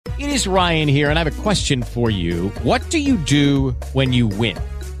It is Ryan here, and I have a question for you. What do you do when you win?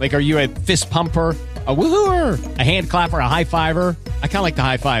 Like, are you a fist pumper, a woohooer, a hand clapper, a high fiver? I kind of like the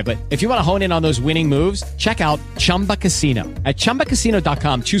high five, but if you want to hone in on those winning moves, check out Chumba Casino. At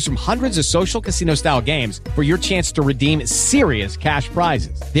ChumbaCasino.com, choose from hundreds of social casino-style games for your chance to redeem serious cash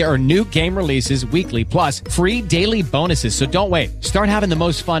prizes. There are new game releases weekly, plus free daily bonuses. So don't wait. Start having the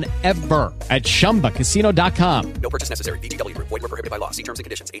most fun ever at ChumbaCasino.com. No purchase necessary. VGW Group. Void where prohibited by law. See terms and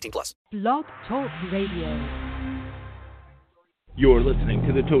conditions. 18+. Blog Talk Radio. You're listening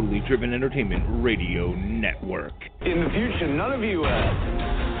to the Totally Driven Entertainment Radio Network. In the future, none of you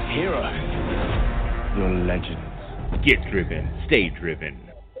are heroes. You're legends. Get driven. Stay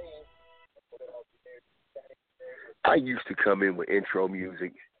driven. I used to come in with intro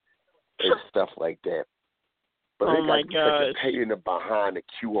music and stuff like that. But it got such a pain in the behind to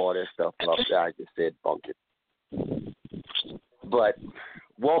cue all that stuff up that I just said bunk it. But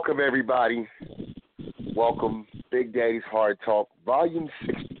welcome, everybody. Welcome, Big Daddy's Hard Talk, Volume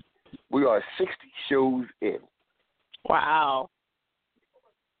 60. We are 60 shows in. Wow.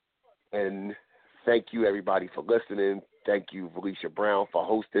 And thank you, everybody, for listening. Thank you, Valicia Brown, for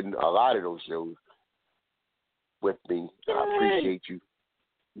hosting a lot of those shows with me. I appreciate you.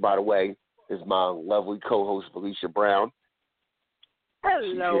 By the way, this is my lovely co-host, Valicia Brown.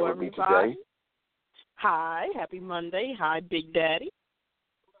 Hello, everybody. Hi, happy Monday. Hi, Big Daddy.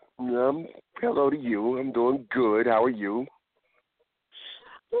 Hello to you. I'm doing good. How are you?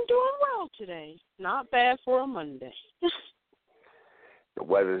 I'm doing well today. Not bad for a Monday. The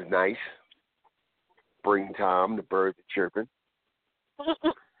weather's nice. Springtime. The birds are chirping.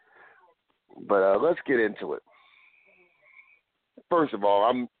 But let's get into it. First of all,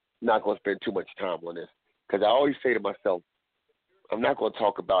 I'm not going to spend too much time on this because I always say to myself, I'm not going to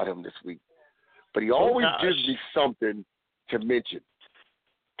talk about him this week. But he always gives me something to mention.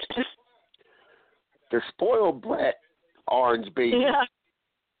 The spoiled brat orange baby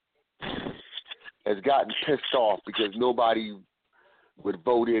has gotten pissed off because nobody would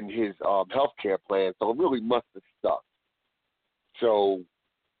vote in his health care plan, so it really must have stuck. So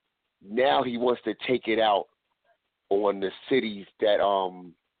now he wants to take it out on the cities that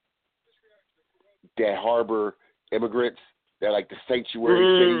that harbor immigrants. They're like the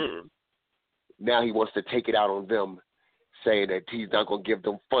sanctuary cities. Now he wants to take it out on them, saying that he's not going to give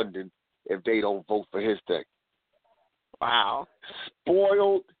them funding if they don't vote for his thing. Wow.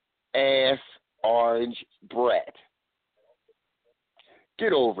 Spoiled ass orange brat.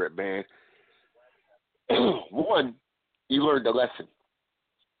 Get over it, man. One, you learned a lesson.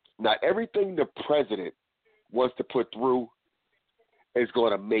 Not everything the president wants to put through is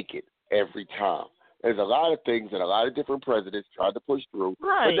going to make it every time. There's a lot of things that a lot of different presidents tried to push through,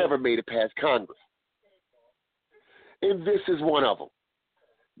 but never made it past Congress. And this is one of them.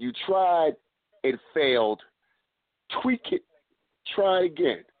 You tried, it failed. Tweak it, try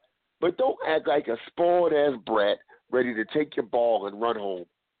again. But don't act like a spoiled-ass brat ready to take your ball and run home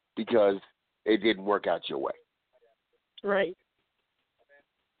because it didn't work out your way. Right.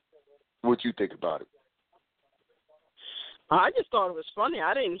 What you think about it? I just thought it was funny.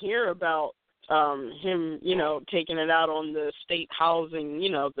 I didn't hear about him, taking it out on the state housing,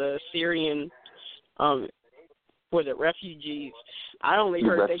 the Syrian, refugees. I only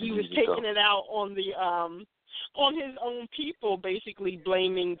heard that he was taking it out on the on his own people, basically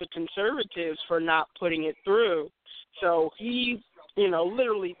blaming the conservatives for not putting it through. So he,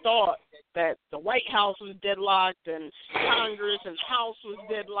 literally thought that the White House was deadlocked and Congress and House was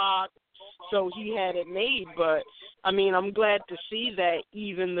deadlocked. So he had it made, but, I'm glad to see that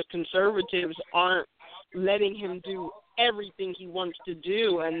even the conservatives aren't letting him do everything he wants to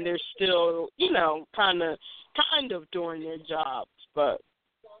do, and they're still, kind of doing their jobs. But,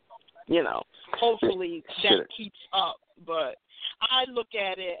 hopefully that keeps up. But I look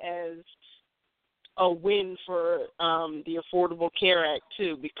at it as a win for the Affordable Care Act,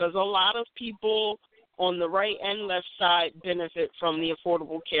 too, because a lot of people on the right and left side benefit from the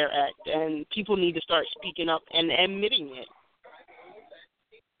Affordable Care Act, and people need to start speaking up and admitting it.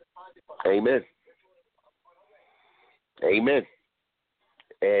 Amen. Amen.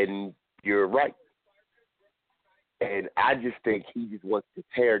 And you're right. And I just think he just wants to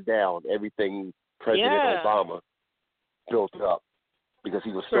tear down everything President Obama built up because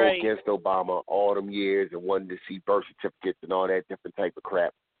he was so against Obama all them years and wanted to see birth certificates and all that different type of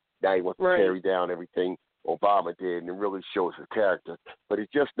crap. Now he wants to tear down everything Obama did and really shows his character. But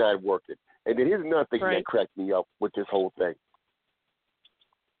it's just not working. And then here's another thing that cracked me up with this whole thing.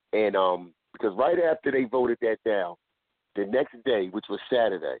 And because right after they voted that down, the next day, which was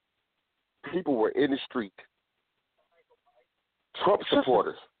Saturday, people were in the street Trump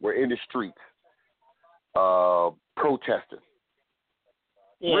supporters were in the streets protesting.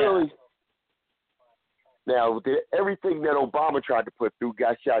 Yeah. Really? Now, everything that Obama tried to put through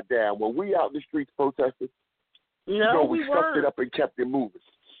got shot down. Were we out in the streets protesting? No, we sucked weren't. it up and kept it moving.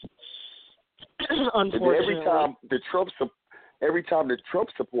 Unfortunately. And every time the Trump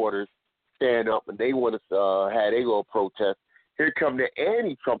supporters stand up and they want to have their little protest, here come the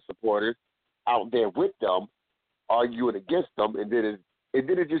anti-Trump supporters out there with them, arguing against them, and then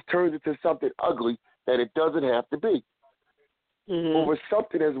it just turns into something ugly that it doesn't have to be. Mm-hmm. Over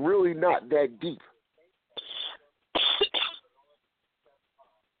something that's really not that deep.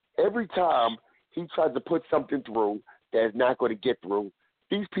 Every time he tries to put something through that's not going to get through,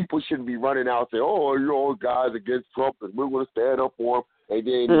 these people shouldn't be running out and saying, oh, you're all guys against Trump and we're going to stand up for him. And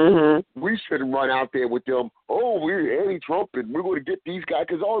then we shouldn't run out there with them, oh, we're anti-Trump and we're going to get these guys,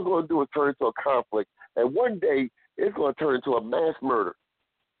 because all it's going to do is turn into a conflict. And one day it's going to turn into a mass murder.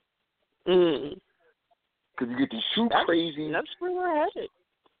 Because you get these two crazy. That's where we're headed.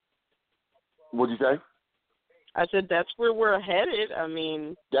 What'd you say? I said that's where we're headed. I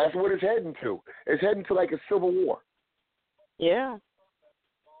mean, that's what it's heading to. It's heading to like a civil war. Yeah.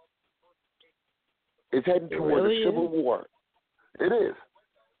 It's heading toward a civil war. It is.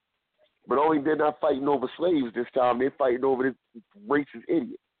 But only they're not fighting over slaves this time. They're fighting over this racist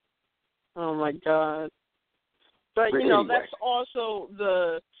idiot. Oh, my God. But, Anyway. that's also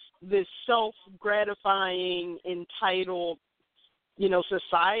this self-gratifying, entitled,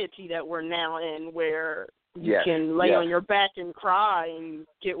 society that we're now in, where you can lay on your back and cry and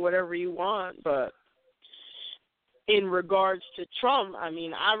get whatever you want. But in regards to Trump, I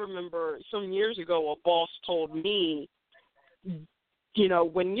mean, I remember some years ago a boss told me,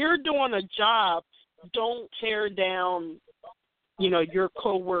 when you're doing a job, don't tear down, your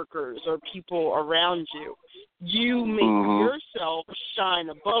coworkers or people around you. You make yourself shine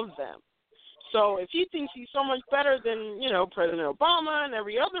above them. So if he thinks he's so much better than, President Obama and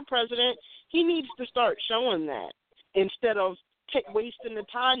every other president, he needs to start showing that instead of wasting the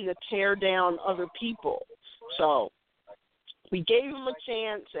time to tear down other people. So we gave him a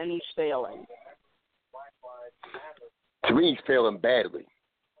chance, and he's failing. To me, he's failing badly.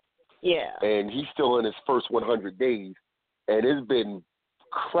 Yeah. And he's still in his first 100 days, and it's been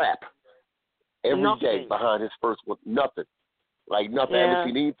crap every day behind his first one. Nothing. Like nothing. I haven't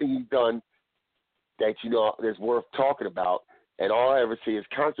seen anything he's done that, that's worth talking about. And all I ever see is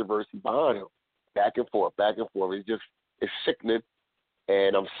controversy behind him. Back and forth, back and forth. It's sickening,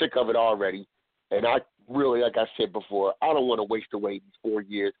 and I'm sick of it already. And I really, like I said before, I don't want to waste away these 4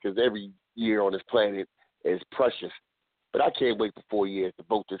 years, because every year on this planet is precious. But I can't wait for 4 years to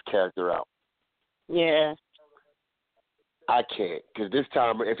vote this character out. Yeah. I can't, because this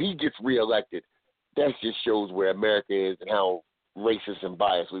time, if he gets reelected, that just shows where America is and how racist and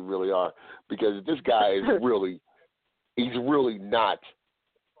biased we really are. Because this guy is he's really not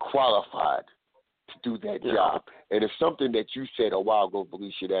qualified to do that job. And it's something that you said a while ago,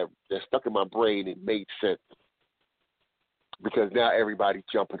 Valicia, that stuck in my brain and made sense. Because now everybody's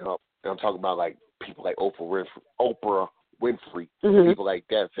jumping up. And I'm talking about like people like Oprah Winfrey, people like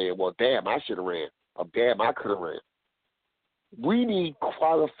that saying, well, damn, I should have ran. Or damn, I could have ran. We need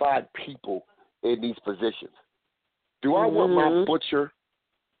qualified people in these positions. Do I want my butcher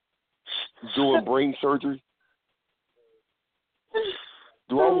doing brain surgery?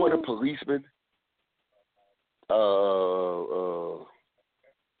 Do I want a policeman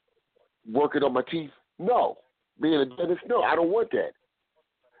working on my teeth? No. Being a dentist? No, I don't want that.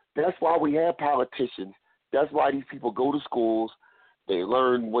 That's why we have politicians. That's why these people go to schools. They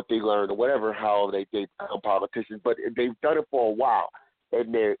learn what they learn or whatever, how they become politicians. But they've done it for a while,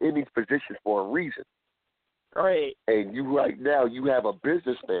 and they're in these positions for a reason. Right. And right now you have a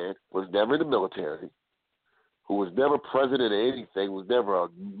businessman who was never in the military, who was never president of anything, was never a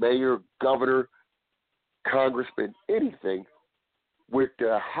mayor, governor, congressman, anything, with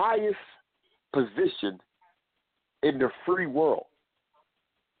the highest position in the free world.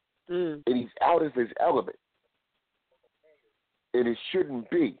 And he's out of his element. And it shouldn't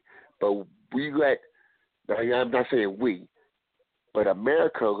be. But I'm not saying we, but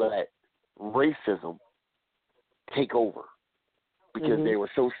America let racism take over because they were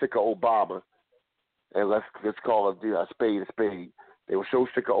so sick of Obama. And let's call a spade a spade. They were so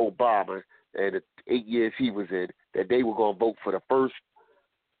sick of Obama and the 8 years he was in that they were going to vote for the first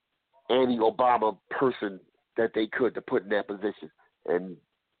anti-Obama person that they could to put in that position. And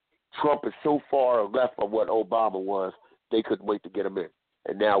Trump is so far left of what Obama was, they couldn't wait to get him in.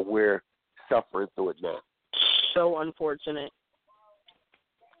 And now we're suffering through it now. So unfortunate.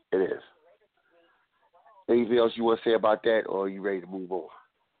 It is. Anything else you want to say about that, or are you ready to move on?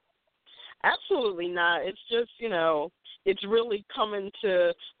 Absolutely not. It's just, it's really coming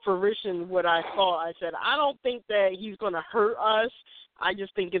to fruition what I thought. I said, I don't think that he's going to hurt us. I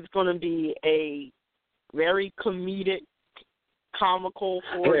just think it's going to be a very comedic, comical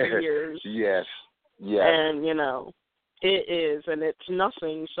 4 years. Yes. And, it is, and it's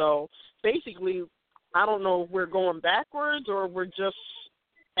nothing. So basically, I don't know if we're going backwards or we're just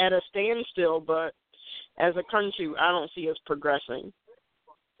at a standstill, but as a country, I don't see us progressing.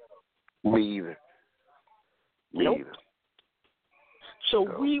 Me either. Nope. So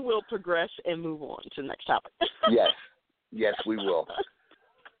we will progress and move on to the next topic. Yes, we will.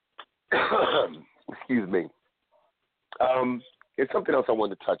 Excuse me. It's something else I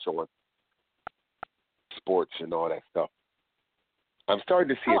wanted to touch on. Sports and all that stuff. I'm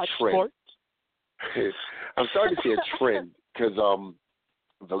starting to see a trend. I'm starting to see a trend because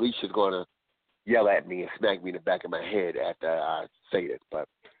Valicia's going to yell at me and smack me in the back of my head after I say this. But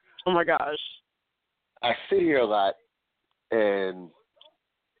oh, my gosh. I sit here a lot, and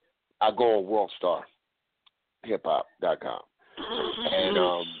I go on worldstarhiphop.com.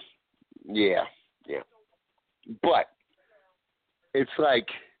 And, yeah. But it's like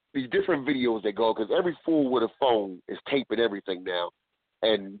these different videos that go, because every fool with a phone is taping everything now.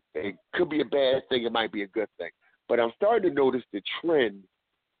 And it could be a bad thing, it might be a good thing. But I'm starting to notice the trend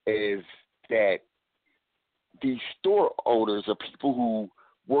is that these store owners are people who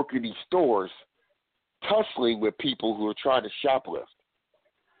work in these stores tussling with people who are trying to shoplift.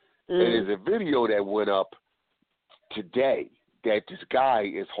 And there's a video that went up today that this guy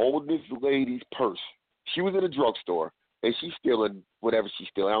is holding this lady's purse. She was in a drugstore, and she's stealing whatever she's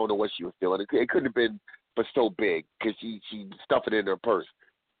stealing. I don't know what she was stealing. It couldn't have been but so big because she stuffed it in her purse.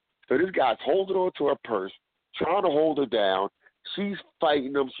 So this guy's holding on to her purse, trying to hold her down. She's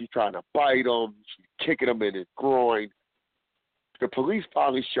fighting him. She's trying to bite him. She's kicking him in his groin. The police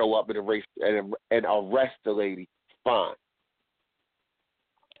finally show up and arrest the lady. Fine.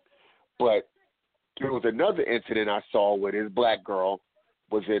 But there was another incident I saw where this black girl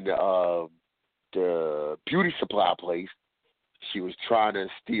was in the beauty supply place. She was trying to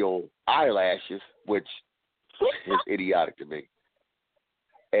steal eyelashes, which is idiotic to me.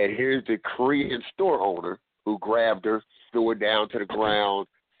 And here's the Korean store owner who grabbed her, threw her down to the ground,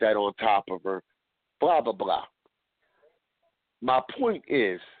 sat on top of her, blah, blah, blah. My point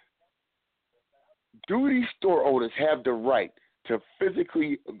is, do these store owners have the right to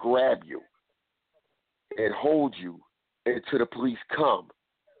physically grab you and hold you until the police come?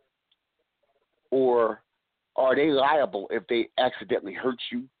 Or are they liable if they accidentally hurt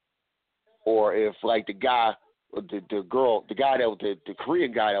you? Or if, like, the guy, the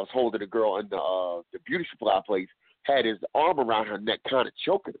Korean guy that was holding the girl in the beauty supply place had his arm around her neck, kind of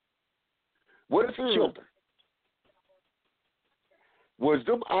choking her. What if he killed her? Was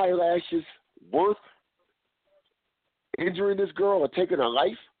them eyelashes worth injuring this girl or taking her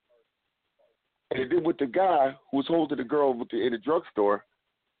life? And then with the guy who was holding the girl in the drugstore,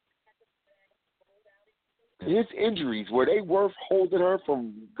 his injuries, were they worth holding her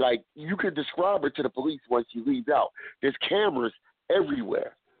from, like, you could describe her to the police once she leaves out. There's cameras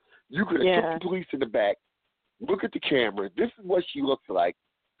everywhere. You could have took the police in the back, look at the camera, this is what she looks like,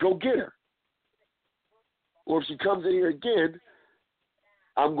 go get her. Or if she comes in here again,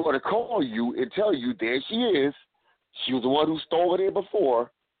 I'm going to call you and tell you there she is. She was the one who stole it in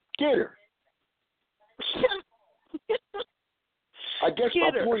before. Get her. I guess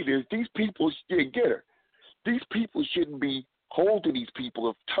my point is these people should get her. These people shouldn't be holding these people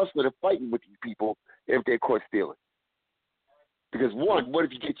and tussling and fighting with these people if they're caught stealing. Because one, what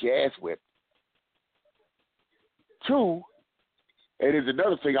if you get your ass whipped? Two, and there's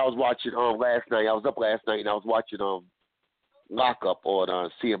another thing I was watching last night. I was up last night and I was watching Lockup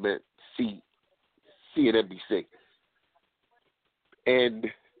on CNBC.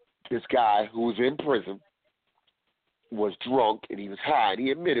 And this guy who was in prison was drunk and he was high. And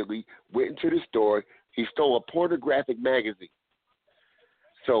he admittedly went into the store. He stole a pornographic magazine.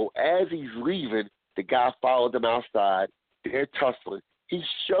 So as he's leaving, the guy followed them outside. They're tussling. He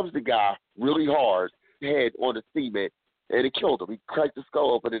shoves the guy really hard, head on the cement, and it killed him. He cracked the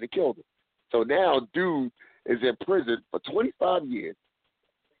skull open and it killed him. So now dude is in prison for 25 years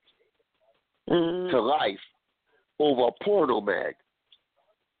to life over a porno mag.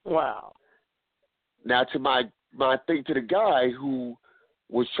 Wow. Now to my thing to the guy who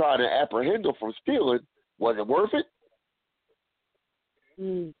was trying to apprehend him from stealing, was it worth it?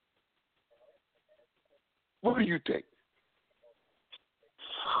 What do you think?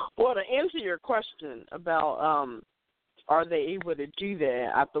 Well, to answer your question about are they able to do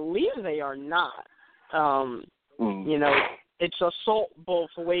that, I believe they are not. You know, it's assault both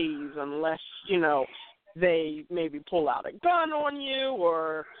ways unless, you know, they maybe pull out a gun on you,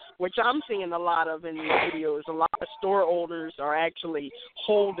 or, which I'm seeing a lot of in these videos, a lot of store owners are actually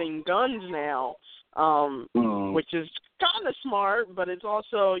holding guns now, which is kind of smart, but it's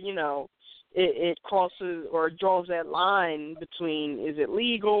also, you know, it crosses or draws that line between is it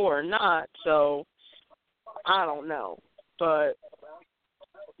legal or not. So I don't know, but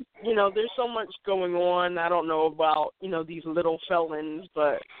you know, there's so much going on. I don't know about, you know, these little felons,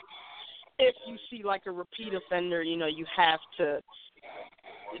 but if you see like a repeat offender, you know, you have to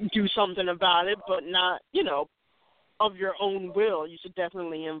do something about it, but not, you know, of your own will. You should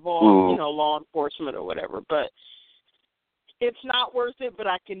definitely involve, you know, law enforcement or whatever. But it's not worth it, but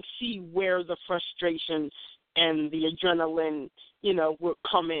I can see where the frustration and the adrenaline, you know, will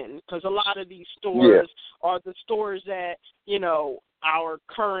come in. Because a lot of these stores are the stores that, you know, our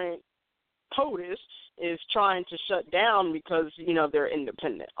current POTUS is trying to shut down because, you know, they're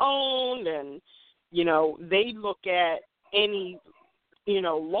independent owned and, you know, they look at any, you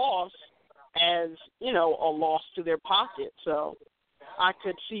know, loss as, you know, a loss to their pocket. So I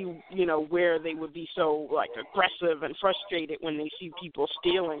could see, you know, where they would be so, like, aggressive and frustrated when they see people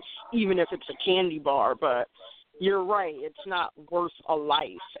stealing, even if it's a candy bar. But you're right, it's not worth a life.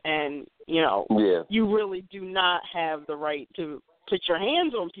 And, you know, you really do not have the right to put your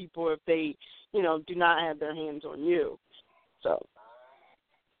hands on people if they, you know, do not have their hands on you. So.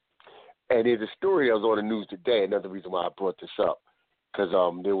 And there's a story that was on the news today, another reason why I brought this up, because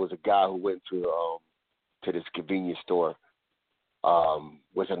there was a guy who went to this convenience store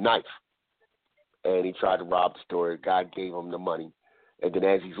with a knife, and he tried to rob the store. The guy gave him the money, and then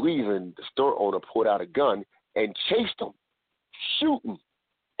as he's leaving, the store owner pulled out a gun and chased him, shooting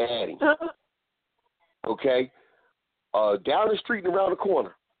at him. Okay? Down the street and around the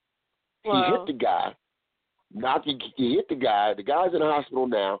corner. Wow. He hit the guy. He hit the guy. The guy's in the hospital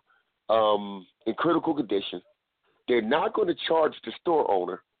now, in critical condition. They're not going to charge the store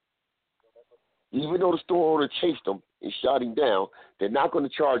owner, even though the store owner chased him and shot him down. They're not going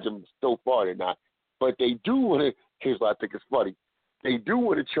to charge him. So far, they're not. But they do want to. Here's what I think is funny. They do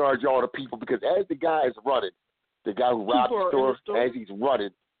want to charge all the people because as the guy is running, the guy who robbed the store, as he's running,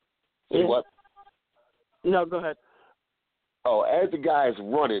 say what? No, go ahead. Oh, as the guy is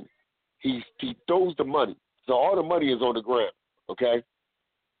running, he throws the money. So all the money is on the ground, okay?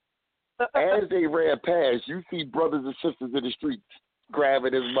 As they ran past, you see brothers and sisters in the streets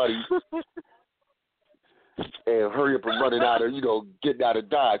grabbing his money and hurry up and running out of, you know, getting out of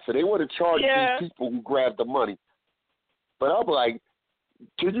Dodge. So they want to charge these people who grabbed the money. But I'm like,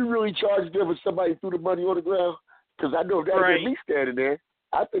 can you really charge them if somebody threw the money on the ground? Because I know if that was me standing there,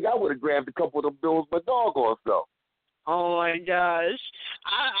 I think I would have grabbed a couple of them bills my doggone self. Oh, my gosh.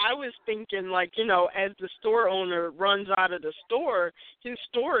 I was thinking, like, you know, as the store owner runs out of the store, his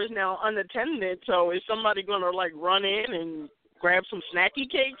store is now unattended, so is somebody going to, like, run in and grab some snacky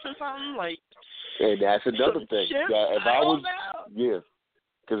cakes or something? Like, and that's another thing. If I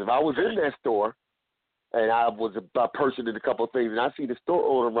was in that store and I was purchasing a couple of things and I see the store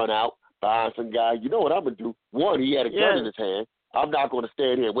owner run out behind some guy, you know what I'm going to do? One, he had a gun in his hand. I'm not going to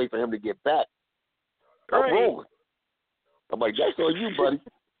stand here and wait for him to get back. I'm rolling. I'm like, that's on you, buddy.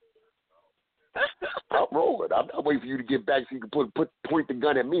 I'm rolling. I'm not waiting for you to get back so you can point the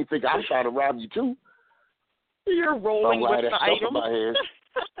gun at me and think I'm trying to rob you too. You're rolling with the item. In my hand.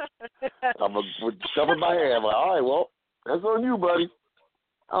 I'm with stuff in my hand. I'm like, all right, well, that's on you, buddy.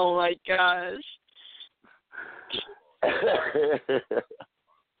 Oh, my gosh.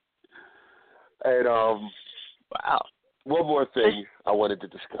 And wow. One more thing I wanted to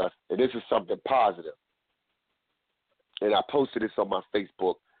discuss, and this is something positive. And I posted this on my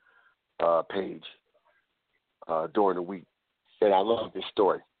Facebook page during the week. And I love this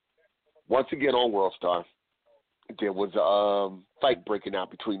story. Once again on World Star, there was a fight breaking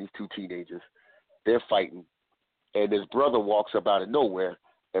out between these two teenagers. They're fighting. And his brother walks up out of nowhere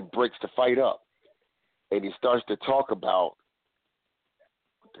and breaks the fight up. And he starts to talk about,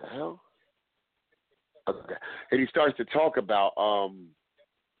 what the hell? Okay. And he starts to talk about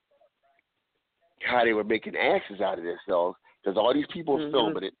how they were making asses out of themselves because all these people are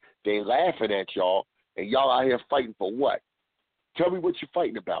filming it. They laughing at y'all, and y'all out here fighting for what? Tell me what you're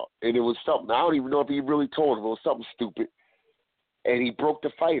fighting about. And it was something, I don't even know if he really told him. It was something stupid. And he broke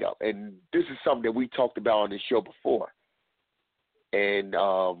the fight up. And this is something that we talked about on this show before. And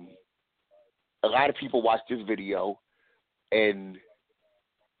a lot of people watched this video, and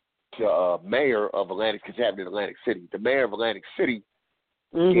the mayor of Atlantic, because it happened in Atlantic City, the mayor of Atlantic City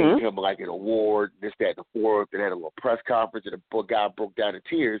gave him like an award, this, that, and the fourth, and had a little press conference, and the guy broke down in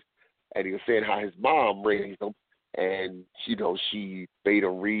tears and he was saying how his mom raised him, and she made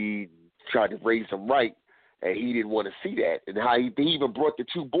him read, tried to raise him right, and he didn't want to see that, and how he even brought the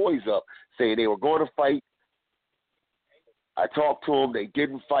two boys up, saying they were going to fight. I talked to them, they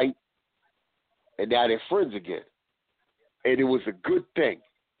didn't fight, and now they're friends again, and it was a good thing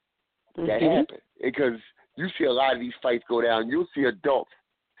that happened, because you see a lot of these fights go down, you'll see adults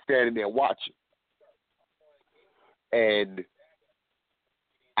standing there watching. And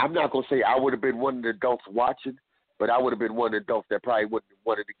I'm not going to say I would have been one of the adults watching, but I would have been one of the adults that probably wouldn't have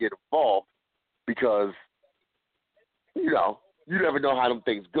wanted to get involved because, you never know how them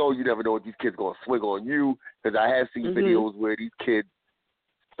things go. You never know if these kids going to swing on you, because I have seen videos where these kids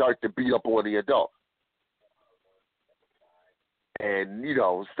start to beat up on the adults. And,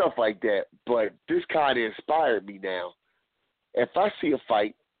 stuff like that. But this kind of inspired me now. If I see a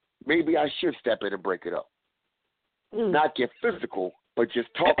fight, maybe I should step in and break it up. Not get physical, but just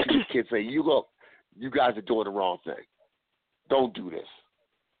talk to these kids. Say, you guys are doing the wrong thing. Don't do this.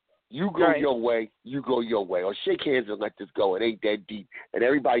 You go your way, you go your way. Or shake hands and let this go. It ain't that deep. And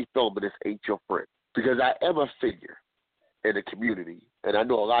everybody filming this ain't your friend. Because I am a figure in the community. And I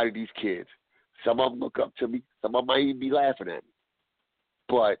know a lot of these kids. Some of them look up to me. Some of them might even be laughing at me.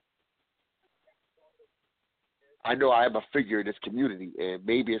 But I know I am a figure in this community, and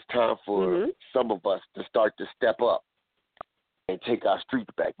maybe it's time for some of us to start to step up and take our streets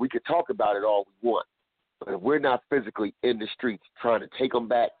back. We can talk about it all we want, but if we're not physically in the streets trying to take them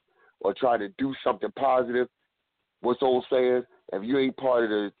back or trying to do something positive, what's old saying? If you ain't part of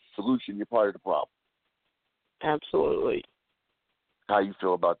the solution, you're part of the problem. Absolutely. How you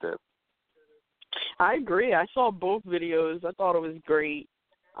feel about that? I agree. I saw both videos. I thought it was great.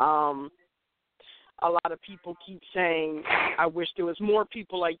 A lot of people keep saying, I wish there was more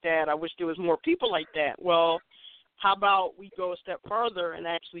people like that. I wish there was more people like that. Well, how about we go a step further and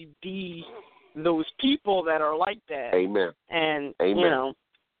actually be those people that are like that? Amen. And, Amen.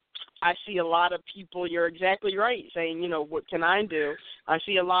 I see a lot of people, you're exactly right, saying, what can I do? I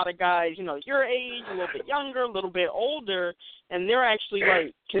see a lot of guys, your age, a little bit younger, a little bit older, and they're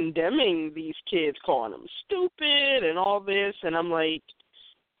actually, condemning these kids, calling them stupid and all this. And I'm like,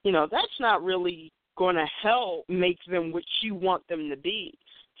 that's not really going to help make them what you want them to be.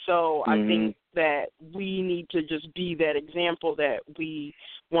 So I think that we need to just be that example that we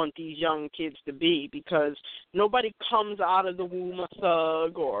want these young kids to be, because nobody comes out of the womb a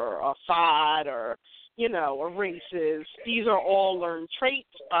thug or a fight or, a racist. These are all learned traits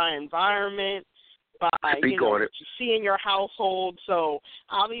by environment, by what you see in your household. So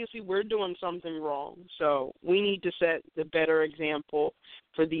obviously we're doing something wrong. So we need to set the better example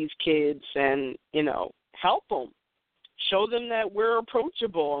for these kids and, help them. Show them that we're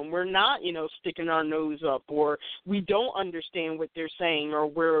approachable and we're not, sticking our nose up, or we don't understand what they're saying or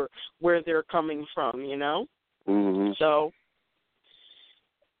where they're coming from, So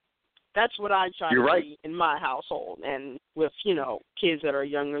that's what I try to be in my household and with, kids that are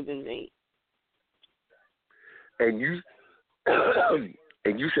younger than me. And you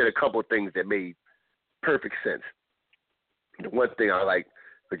said a couple of things that made perfect sense. The one thing I like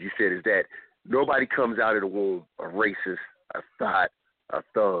what you said is that nobody comes out of the womb a racist, a thought, a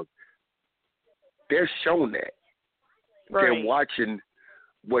thug. They're shown that. Right. They're watching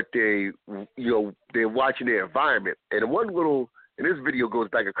what they're watching their environment. And and this video goes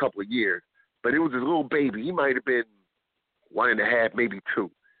back a couple of years, but it was this little baby. He might have been 1.5, maybe 2.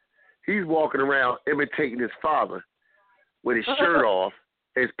 He's walking around imitating his father with his shirt off,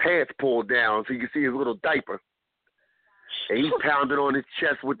 his pants pulled down so you can see his little diaper. And he's pounding on his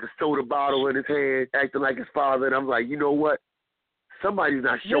chest with the soda bottle in his hand, acting like his father. And I'm like, you know what? Somebody's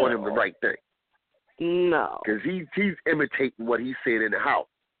not showing him the right thing. No. Because he's imitating what he's saying in the house.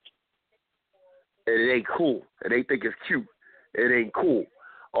 And it ain't cool. And they think it's cute. It ain't cool.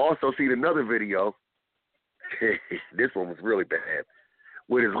 Also seen another video. This one was really bad.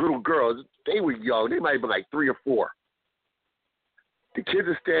 With his little girls. They were young. They might have been like 3 or 4. The kids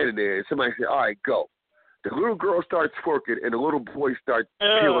are standing there, and somebody said, all right, go. The little girl starts twerking, and the little boy starts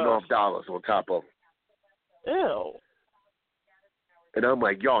peeling off dollars on top of him. Ew. And I'm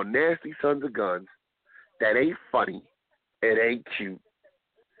like, y'all nasty sons of guns. That ain't funny. It ain't cute.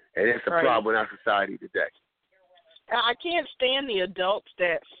 And it's a problem in our society today. I can't stand the adults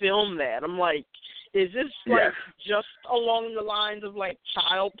that film that. I'm like, is this just along the lines of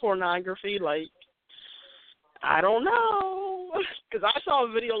child pornography? I don't know. Because I saw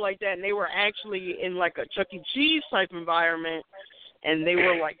a video like that, and they were actually in a Chuck E. Cheese type environment, and they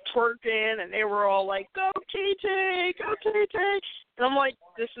were twerking, and they were all like, go KT, go KT. And I'm like,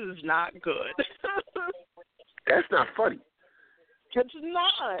 this is not good. That's not funny. It's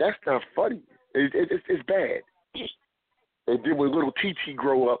not. That's not funny. It's bad. And then when little TT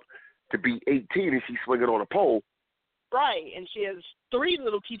grow up to be 18 and she's swinging on a pole. Right, and she has 3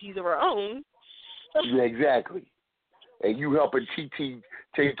 little TTs of her own. Yeah, exactly. And you helping TT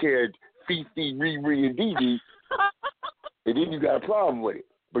take care of Fifi, Riri, and Dee Dee, and then you got a problem with it.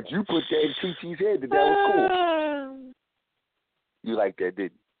 But you put that in TT's head that was cool. You like that,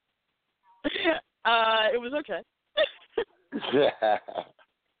 didn't you? It was okay.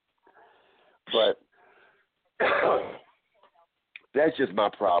 But that's just my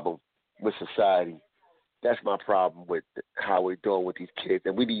problem with society. That's my problem with how we're doing with these kids.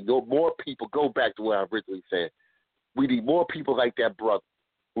 And we need more people. Go back to what I originally said. We need more people like that brother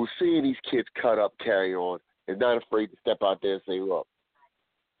who's seeing these kids cut up, carry on, and not afraid to step out there and say, look,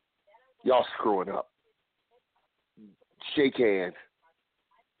 y'all screwing up. Shake hands.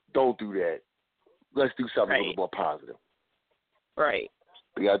 Don't do that. Let's do something a little more positive. Right.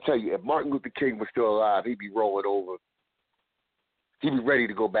 But I tell you, if Martin Luther King was still alive, he'd be rolling over. He'd be ready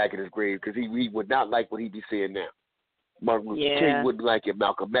to go back in his grave because he would not like what he'd be seeing now. Martin Luther King wouldn't like it.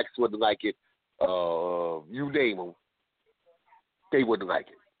 Malcolm X wouldn't like it. You name them. They wouldn't like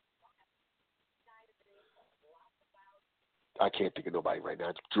it. I can't think of nobody right now.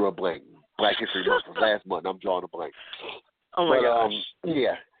 I drew a blank. Black History Month was last month. I'm drawing a blank. Oh, my gosh.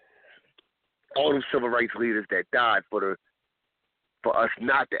 Yeah. All the civil rights leaders that died for us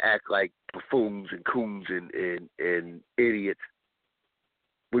not to act like buffoons and coons and idiots,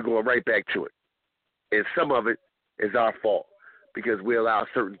 we're going right back to it. And some of it is our fault because we allow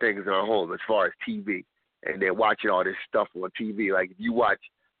certain things in our home as far as TV. And they're watching all this stuff on TV. Like if you watch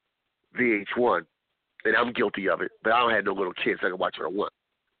VH1, and I'm guilty of it, but I don't have no little kids, so I can watch what I want.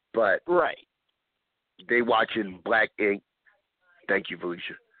 But they watching Black Ink. Thank you,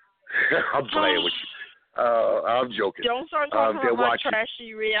 Valicia. I'm playing with you. I'm joking. Don't start talking about my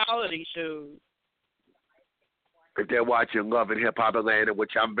trashy reality shows. If they're watching Love and Hip Hop Atlanta,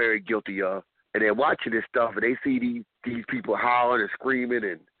 which I'm very guilty of, and they're watching this stuff, and they see these people hollering and screaming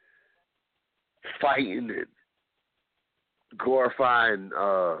and fighting and glorifying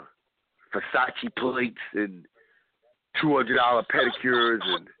Versace plates and $200 pedicures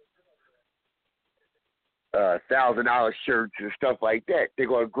and $1,000 shirts and stuff like that, they're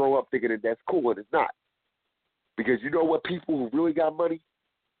going to grow up thinking that that's cool, and it's not. Because you know what people who really got money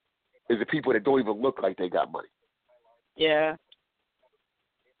is the people that don't even look like they got money. Yeah.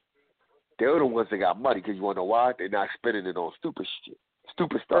 They're the ones that got money because you want to know why? They're not spending it on stupid shit,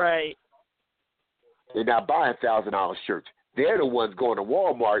 stupid stuff. Right. They're not buying $1,000 shirts. They're the ones going to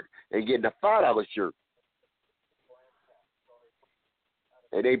Walmart and getting a $5 shirt.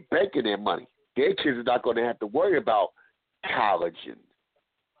 And they banking their money. Their kids are not going to have to worry about college and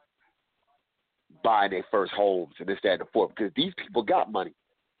buying their first homes and this, that, and the fourth because these people got money.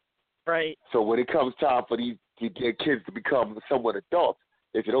 Right. So when it comes time for their kids to become somewhat adults,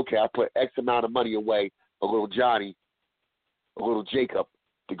 they said, okay, I put X amount of money away, a little Johnny, a little Jacob,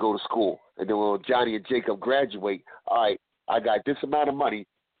 to go to school. And then when Johnny and Jacob graduate, all right, I got this amount of money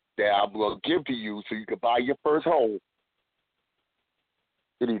that I'm going to give to you so you can buy your first home.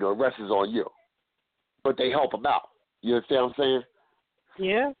 And, the rest is on you. But they help them out. You understand what I'm saying?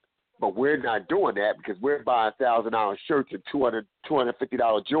 Yeah. But we're not doing that because we're buying $1,000 shirts and $250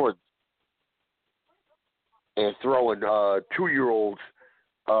 Jordans and throwing 2-year-olds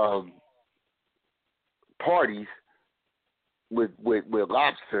parties with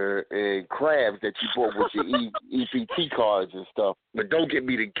lobster and crabs that you bought with your EPT cards and stuff. But don't get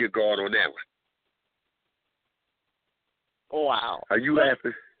me to get going on that one. Wow. Are you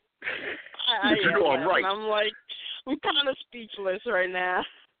laughing? You know I'm right. I'm kind of speechless right now.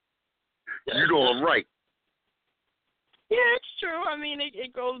 You know I'm right. Yeah, it's true. I mean,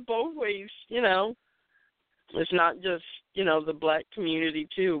 it goes both ways, It's not just, the black community,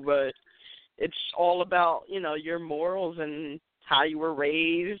 too, but it's all about, your morals and how you were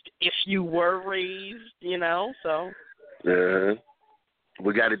raised, if you were raised, so.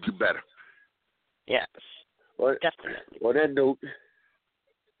 We got to do better. Yes, definitely. On that note,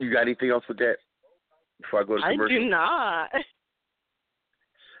 you got anything else with that before I go to commercial? I do not.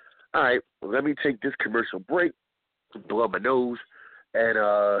 All right, well, let me take this commercial break, blow my nose, and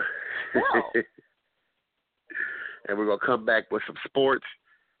and we're going to come back with some sports.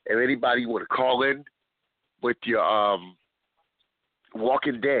 If anybody want to call in with your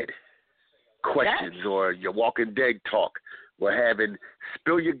Walking Dead questions or your Walking Dead talk, we're having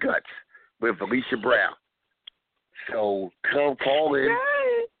Spill Your Guts with Valicia Brown. So come call in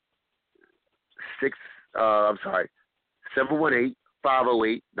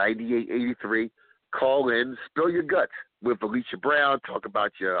 718-508-9883. call in, spill your guts with Valicia Brown. Talk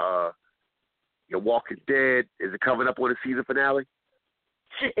about your Walking Dead. Is it coming up on the season finale?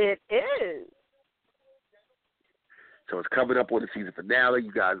 It is. So it's coming up on the season finale.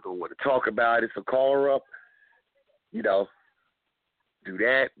 You guys are going to want to talk about it. So call her up. You know, do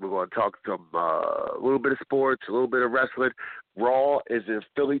that. We're going to talk some a little bit of sports, a little bit of wrestling. Raw is in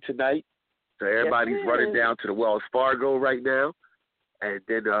Philly tonight. So everybody's running down to the Wells Fargo right now. And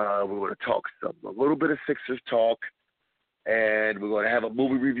then we're going to talk a little bit of Sixers talk. And we're going to have a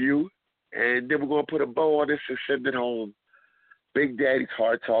movie review. And then we're going to put a bow on this and send it home. Big Daddy's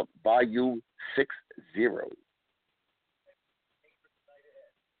Hard Talk, Volume 60.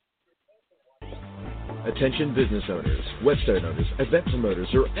 Attention business owners, website owners, event promoters,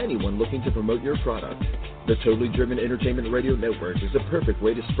 or anyone looking to promote your product. The Totally Driven Entertainment Radio Network is the perfect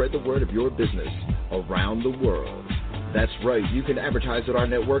way to spread the word of your business around the world. That's right, you can advertise at our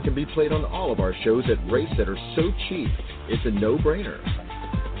network and be played on all of our shows at rates that are so cheap, it's a no-brainer.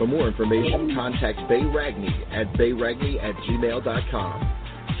 For more information, contact Bay Ragney at bayragney@gmail.com.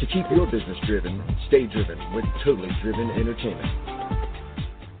 To keep your business driven, stay driven with Totally Driven Entertainment.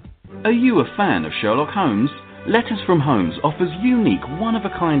 Are you a fan of Sherlock Holmes? Letters from Holmes offers unique,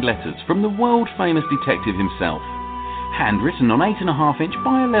 one-of-a-kind letters from the world-famous detective himself. Handwritten on 8.5-inch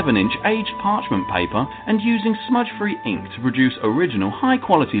by 11-inch aged parchment paper and using smudge-free ink to produce original,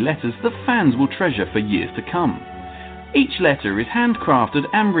 high-quality letters that fans will treasure for years to come. Each letter is handcrafted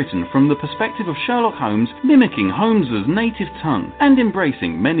and written from the perspective of Sherlock Holmes, mimicking Holmes's native tongue and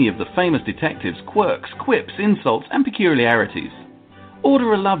embracing many of the famous detective's quirks, quips, insults, and peculiarities.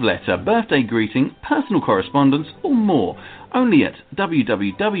 Order a love letter, birthday greeting, personal correspondence, or more only at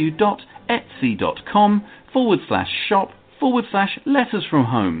www.etsy.com/shop/letters from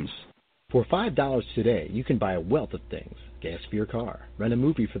Holmes. For $5 today, you can buy a wealth of things. Gas for your car, rent a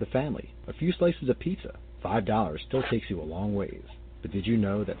movie for the family, a few slices of pizza. $5 still takes you a long ways. But did you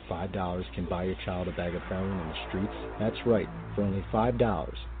know that $5 can buy your child a bag of heroin in the streets? That's right. For only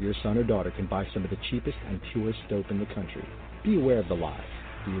 $5, your son or daughter can buy some of the cheapest and purest dope in the country. Be aware of the lies.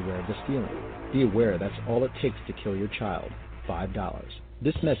 Be aware of the stealing. Be aware that's all it takes to kill your child. $5.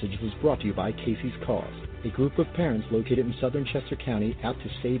 This message was brought to you by Casey's Cause, a group of parents located in southern Chester County out to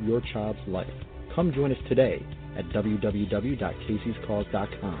save your child's life. Come join us today at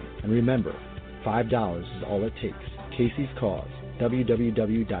www.caseyscause.com. And remember, $5 is all it takes. Casey's Cause,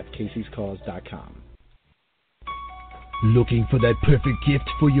 www.caseyscause.com. Looking for that perfect gift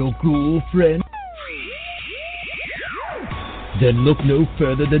for your girlfriend? Then look no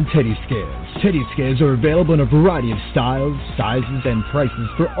further than Teddy Scares. Teddy Scares are available in a variety of styles, sizes, and prices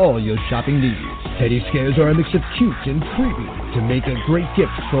for all your shopping needs. Teddy Scares are a mix of cute and creepy to make a great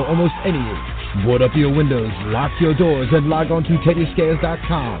gift for almost any age. Board up your windows, lock your doors, and log on to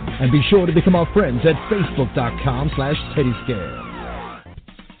TeddyScares.com. And be sure to become our friends at Facebook.com/TeddyScares.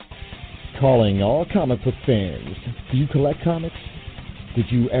 Calling all comic book fans. Do you collect comics?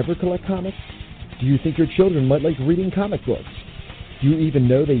 Did you ever collect comics? Do you think your children might like reading comic books? Do you even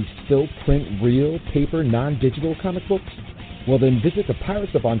know they still print real, paper, non-digital comic books? Well, then visit the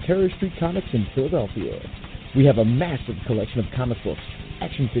Pirates of Ontario Street Comics in Philadelphia. We have a massive collection of comic books,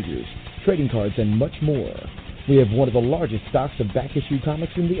 action figures, trading cards, and much more. We have one of the largest stocks of back-issue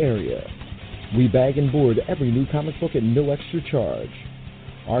comics in the area. We bag and board every new comic book at no extra charge.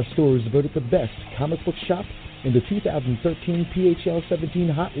 Our store is voted the best comic book shop in the 2013 PHL 17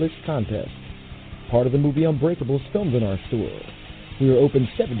 Hot List contest. Part of the movie Unbreakable is filmed in our store. We are open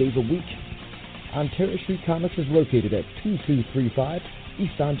 7 days a week. Ontario Street Comics is located at 2235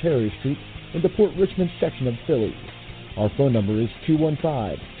 East Ontario Street in the Port Richmond section of Philly. Our phone number is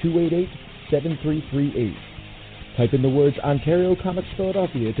 215-288-7338. Type in the words Ontario Comics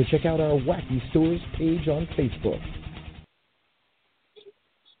Philadelphia to check out our Wacky Stores page on Facebook.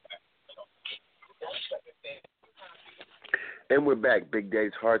 And we're back. Big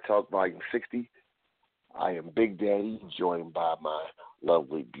Daddy's Hard Talk, Volume 60. I am Big Daddy, joined by my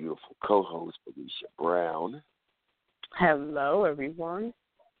lovely, beautiful co-host, Valicia Brown. Hello, everyone.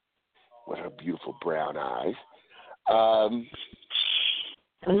 With her beautiful brown eyes. I'm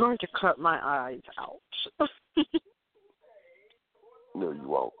going to cut my eyes out. No, you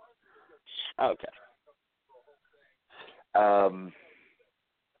won't. Okay.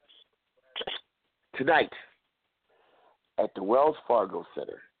 Tonight, at the Wells Fargo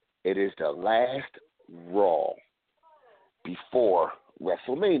Center, it is the last Raw before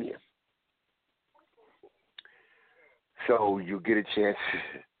WrestleMania. So you get a chance.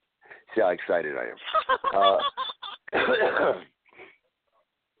 See how excited I am.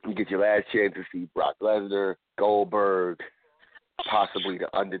 You get your last chance to see Brock Lesnar, Goldberg, possibly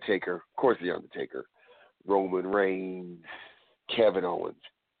The Undertaker, of course The Undertaker, Roman Reigns, Kevin Owens,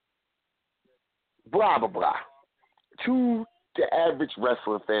 blah, blah, blah. To the average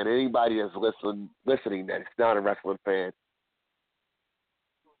wrestling fan, anybody that's listening that is not a wrestling fan,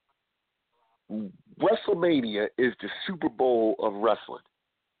 WrestleMania is the Super Bowl of wrestling.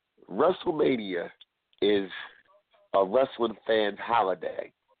 WrestleMania is a wrestling fan's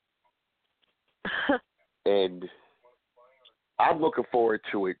holiday. And I'm looking forward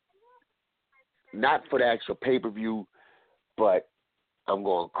to it, not for the actual pay-per-view, but I'm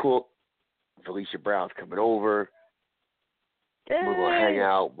going to cook. Valicia Brown's coming over. Yay. We're going to hang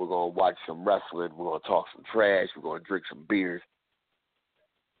out. We're going to watch some wrestling. We're going to talk some trash. We're going to drink some beers.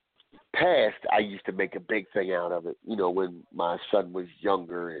 Past, I used to make a big thing out of it, when my son was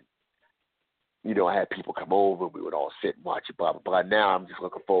younger and, I had people come over. We would all sit and watch it, blah, blah, blah. Now I'm just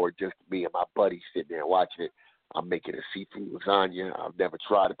looking forward just to me and my buddies sitting there watching it. I'm making a seafood lasagna. I've never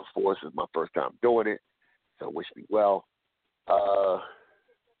tried it before. This is my first time doing it, so wish me well.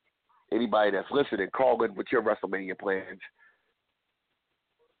 Anybody that's listening, call in with your WrestleMania plans.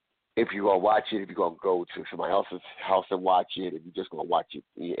 If you're going to watch it, if you're going to go to somebody else's house and watch it, if you're just going to watch it.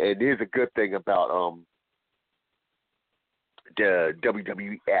 And here's a good thing about the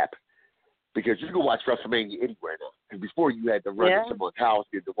WWE app, because you can watch WrestleMania anywhere now. Because before you had to run to someone's house,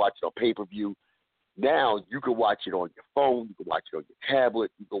 you had to watch it on pay-per-view. Now you can watch it on your phone, you can watch it on your tablet,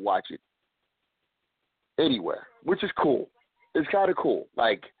 you can watch it anywhere, which is cool. It's kind of cool.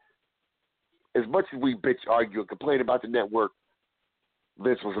 Like, as much as we bitch, argue, and complain about the network,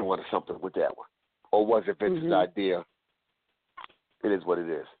 Vince was on to something with that one. Or was it Vince's idea? It is what it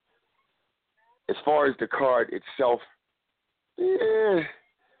is. As far as the card itself,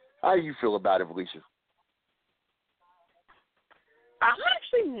 how do you feel about it, Valicia? I'm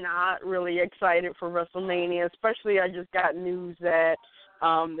actually not really excited for WrestleMania, especially I just got news that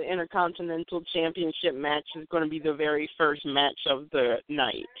the Intercontinental Championship match is going to be the very first match of the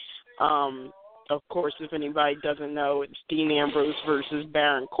night. Of course, if anybody doesn't know, it's Dean Ambrose versus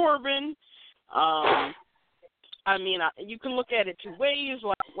Baron Corbin. You can look at it two ways.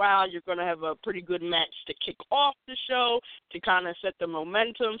 Like, wow, you're going to have a pretty good match to kick off the show, to kind of set the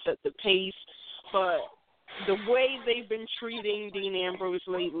momentum, set the pace. But the way they've been treating Dean Ambrose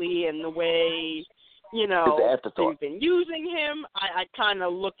lately and the way, they've been using him, I kind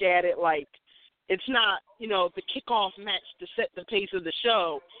of look at it like it's not, the kickoff match to set the pace of the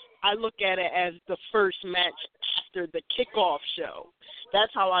show. I look at it as the first match after the kickoff show.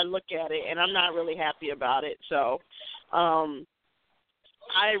 That's how I look at it, and I'm not really happy about it. So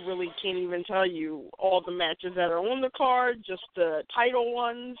I really can't even tell you all the matches that are on the card, just the title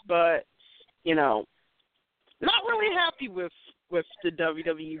ones, but, not really happy with the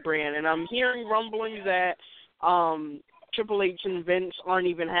WWE brand. And I'm hearing rumblings that Triple H and Vince aren't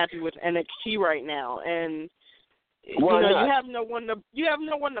even happy with NXT right now. And you have no one to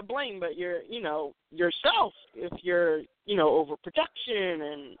blame but yourself if you're overproduction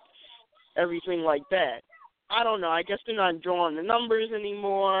and everything like that. I don't know. I guess they're not drawing the numbers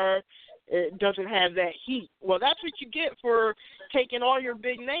anymore. It doesn't have that heat. Well, that's what you get for taking all your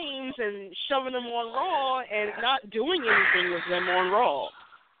big names and shoving them on Raw and not doing anything with them on Raw.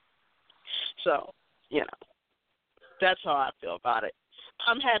 So, that's how I feel about it.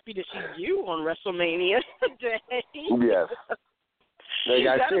 I'm happy to see you on WrestleMania today. Yes. Like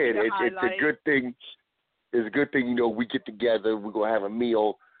I said, it's a good thing. It's a good thing, we get together, we're going to have a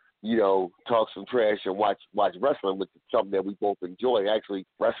meal, talk some trash and watch wrestling, which is something that we both enjoy. Actually,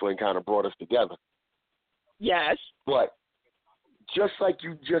 wrestling kind of brought us together. Yes. But just like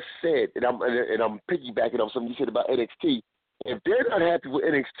you just said, and I'm piggybacking off something you said about NXT, if they're not happy with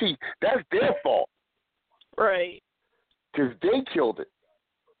NXT, that's their fault. Right. Because they killed it.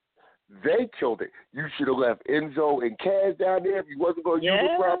 They killed it. You should have left Enzo and Kaz down there if you wasn't going to use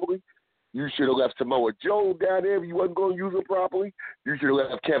them properly. You should have left Samoa Joe down there if you wasn't going to use them properly. You should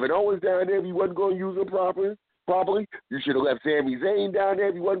have left Kevin Owens down there if you wasn't going to use them properly. You should have left Sami Zayn down there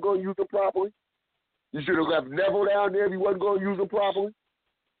if you wasn't going to use them properly. You should have left Neville down there if you wasn't going to use them properly.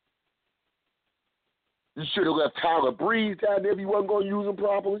 You should have left Tyler Breeze down there if you wasn't going to use them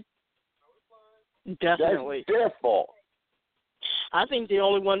properly. Definitely. That's their fault. I think the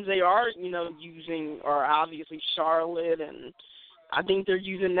only ones they are, using are obviously Charlotte, and I think they're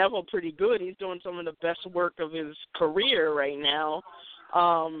using Neville pretty good. He's doing some of the best work of his career right now.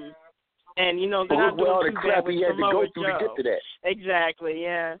 And, they're not doing too bad with Samoa Joe. To get to that. Exactly,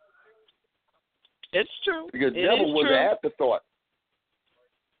 yeah. It's true. Because Neville was an afterthought.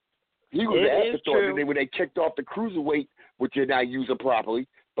 He was an afterthought. And then when they kicked off the cruiserweight, which they're not using properly,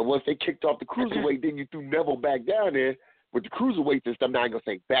 but once they kicked off the cruiserweight, then you threw Neville back down there. with the cruiserweights and stuff. I'm not going to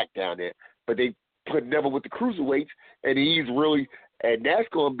say back down there, but they put Neville with the cruiserweights, and he's really, and that's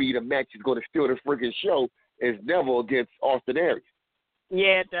going to be the match that's going to steal the freaking show is Neville against Austin Aries.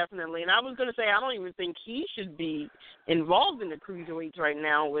 Yeah, definitely. And I was going to say, I don't even think he should be involved in the cruiserweights right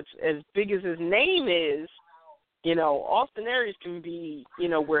now. With as big as his name is, you know, Austin Aries can be, you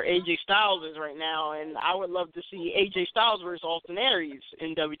know, where AJ Styles is right now, and I would love to see AJ Styles versus Austin Aries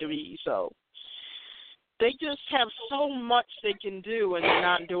in WWE. So they just have so much they can do, and they're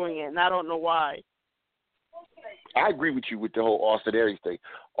not doing it, and I don't know why. I agree with you with the whole Austin Aries thing.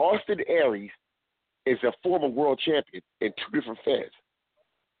 Austin Aries is a former world champion in two different feds.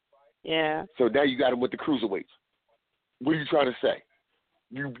 Yeah. So now you got him with the cruiserweights. What are you trying to say?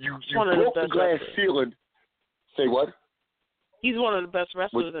 You broke the glass ceiling. Say what? He's one of the best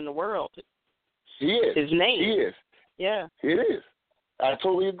wrestlers in the world. He is. His name. He is. Yeah. It is. I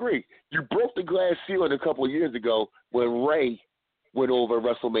totally agree. You broke the glass ceiling a couple of years ago when Ray went over at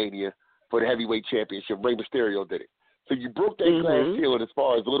WrestleMania for the heavyweight championship. Rey Mysterio did it. So you broke that glass ceiling as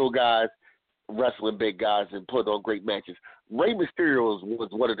far as little guys wrestling big guys and putting on great matches. Rey Mysterio was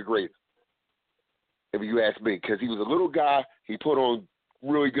one of the greatest, if you ask me, because he was a little guy. He put on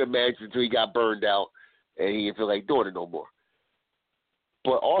really good matches until he got burned out, and he didn't feel like doing it no more.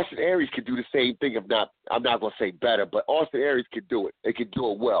 But Austin Aries could do the same thing, if not, I'm not going to say better, but Austin Aries could do it. It could do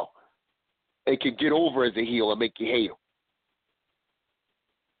it well. It could get over as a heel and make you hate him.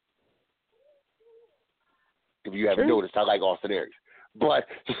 If you haven't noticed, I like Austin Aries. But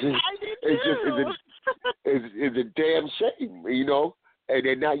it's a damn shame, you know, and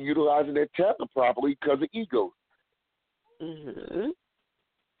they're not utilizing their talent properly because of ego.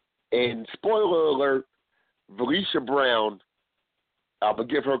 And spoiler alert, Valicia Brown, I'm going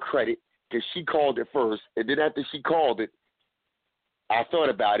to give her credit because she called it first. And then after she called it, I thought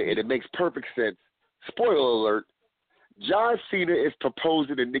about it, and it makes perfect sense. Spoiler alert, John Cena is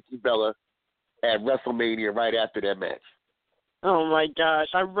proposing to Nikki Bella at WrestleMania right after that match. Oh, my gosh.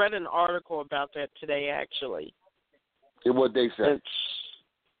 I read an article about that today, actually. And what they said?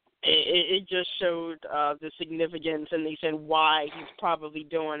 It just showed the significance, and they said why he's probably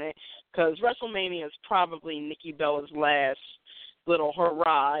doing it. Because WrestleMania is probably Nikki Bella's last little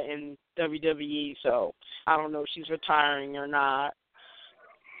hurrah in WWE, so I don't know if she's retiring or not.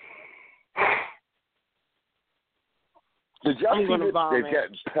 Did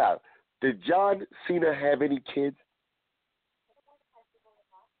John Cena have any kids?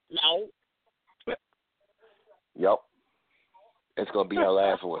 No. Yep. It's going to be her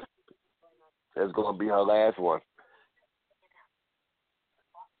last one. It's going to be her last one.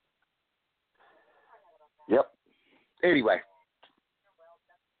 Yep. Anyway.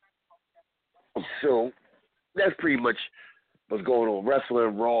 So, that's pretty much what's going on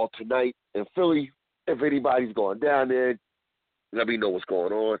Wrestling Raw tonight in Philly. If anybody's going down there, let me know what's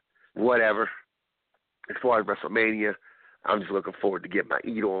going on. Whatever. As far as WrestleMania, I'm just looking forward to getting my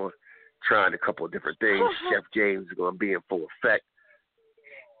eat on, trying a couple of different things. Chef James is going to be in full effect.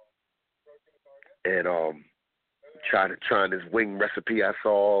 And trying this wing recipe I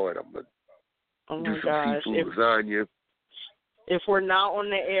saw, and I'm going to do some seafood lasagna. If we're not on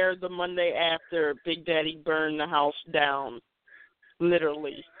the air the Monday after, Big Daddy burned the house down,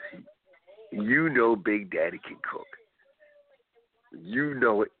 literally. You know Big Daddy can cook. You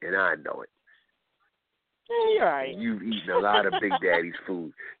know it, and I know it. You're right. You've eaten a lot of Big Daddy's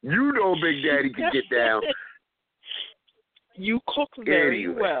food. You know Big Daddy can get down. You cook very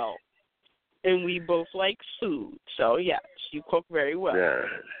well, and we both like food. So, yes, you cook very well.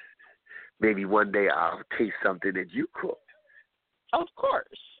 Maybe one day I'll taste something that you cooked. Of course.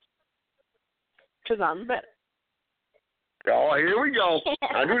 Because I'm better. Oh, here we go.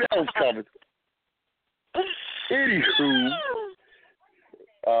 I knew that was coming. Anywho,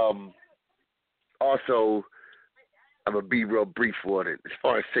 also, I'm going to be real brief on it. As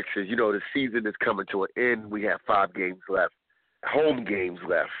far as Sixers, you know, the season is coming to an end. We have 5 games left, home games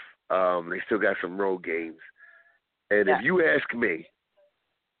left. They still got some road games. And if you ask me,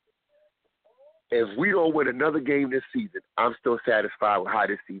 if we don't win another game this season, I'm still satisfied with how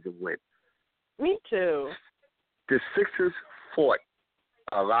this season went. Me too. The Sixers fought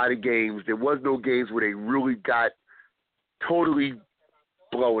a lot of games. There was no games where they really got totally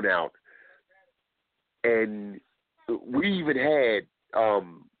blown out. And we even had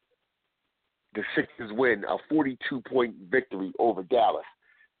the Sixers win a 42-point victory over Dallas,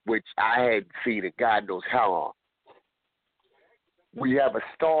 which I hadn't seen in God knows how long. We have a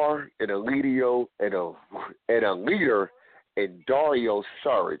star and a leader in Dario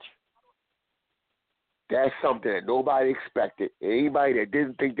Saric. That's something that nobody expected. Anybody that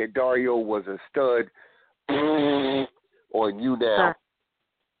didn't think that Dario was a stud on you now.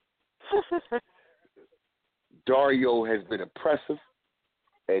 Dario has been impressive,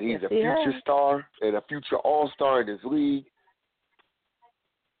 and he's a future star and a future all-star in this league.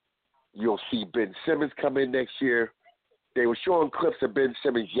 You'll see Ben Simmons come in next year. They were showing clips of Ben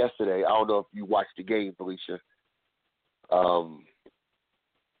Simmons yesterday. I don't know if you watched the game, Valicia.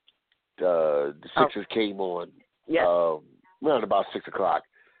 The Sixers came on around about 6 o'clock,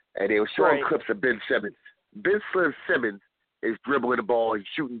 and they were showing clips of Ben Simmons. Ben Simmons is dribbling the ball. He's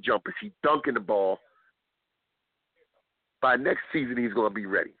shooting jumpers. He's dunking the ball. By next season, he's going to be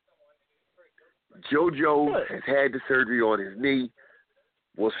ready. JoJo has had the surgery on his knee.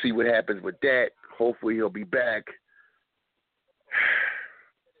 We'll see what happens with that. Hopefully he'll be back.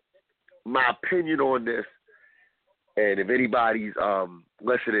 My opinion on this, and if anybody's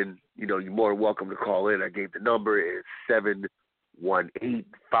listening, you're more than welcome to call in. I gave the number. It's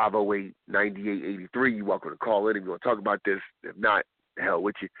 718-508-9883. You're welcome to call in if you want to talk about this. If not, the hell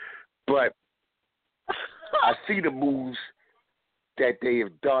with you. But I see the moves that they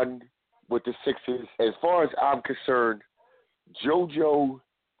have done with the Sixers. As far as I'm concerned, JoJo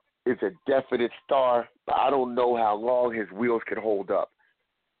is a definite star, but I don't know how long his wheels can hold up.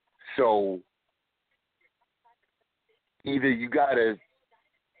 So either you got to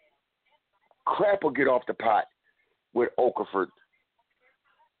crap or get off the pot with Okafor.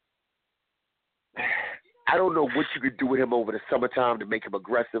 I don't know what you could do with him over the summertime to make him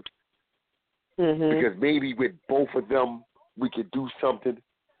aggressive. Because maybe with both of them, we could do something.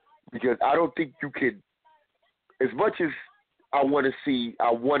 Because I don't think you could, as much as I wanted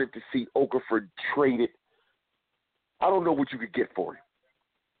to see Okafor traded, I don't know what you could get for him.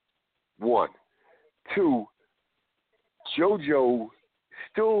 1. 2, JoJo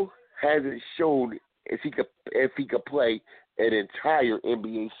still hasn't shown if he could play an entire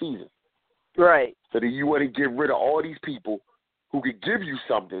NBA season. Right. So do you want to get rid of all these people who could give you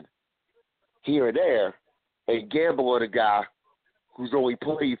something here and there and gamble on a guy who's only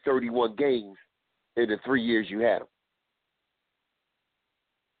played 31 games in the 3 years you had him?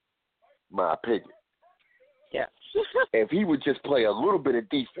 My opinion. Yeah. If he would just play a little bit of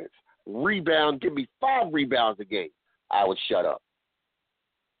defense, rebound, give me 5 rebounds a game, I would shut up.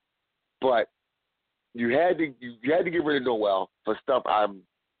 But you had to get rid of Noel for stuff I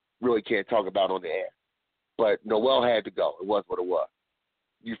really can't talk about on the air. But Noel had to go. It was what it was.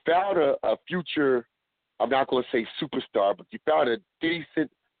 You found a future, I'm not going to say superstar, but you found a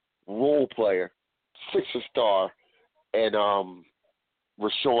decent role player, Sixer star, and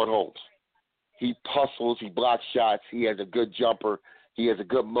Rashawn Holmes. He hustles, he blocks shots, he has a good jumper, he has a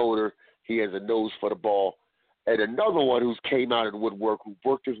good motor, he has a nose for the ball. And another one who's came out of the woodwork, who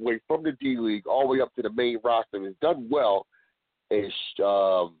worked his way from the D-League all the way up to the main roster and has done well, is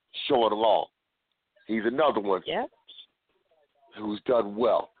Sean Long. He's another one who's done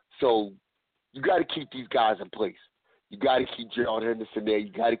well. So you got to keep these guys in place. You got to keep John Henderson there.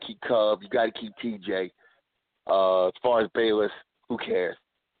 You got to keep Cub. You got to keep TJ. As far as Bayless, who cares?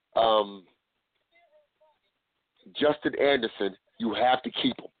 Justin Anderson, you have to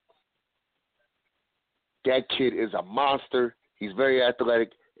keep him. That kid is a monster. He's very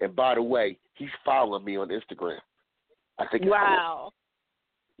athletic. And by the way, he's following me on Instagram. I think it's cool.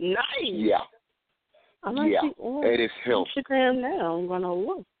 Nice. Yeah. I'm on it's him. Instagram now. I'm going to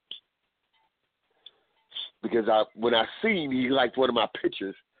look. Because when I seen he liked one of my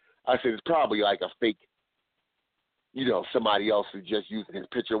pictures, I said it's probably like a fake, somebody else who's just using his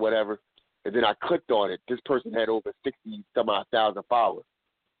picture or whatever. And then I clicked on it. This person had over 60,000 followers.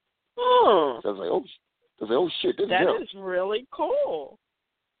 Oh. So I was like, oh shit, this is him. That is really cool.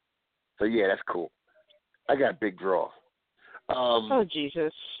 So yeah, that's cool. I got big draws. Oh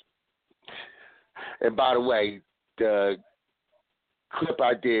Jesus. And by the way, the clip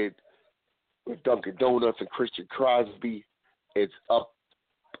I did with Dunkin' Donuts and Christian Crosby, it's up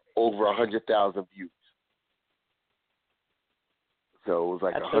over 100,000 views. So it was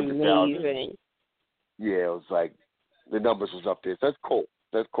like 100,000. Yeah, it was like the numbers was up there. So that's cool.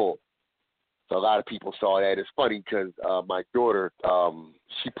 That's cool. So a lot of people saw that. It's funny because my daughter,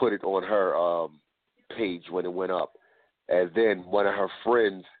 she put it on her page when it went up, and then one of her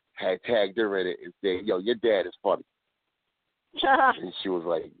friends had tagged her in it and said, "Yo, your dad is funny." And she was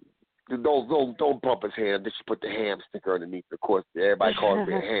like, "Don't bump his ham." Then she put the ham sticker underneath. Of course, everybody calls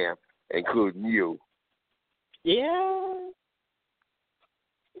me a ham, including you. Yeah.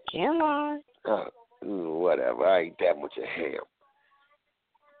 Can't lie. Whatever. I ain't that much a ham.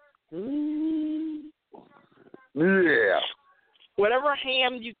 Yeah. Whatever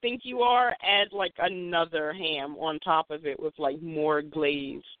ham you think you are, add like another ham on top of it with like more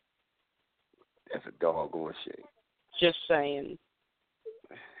glaze. That's a doggone shame. Just saying.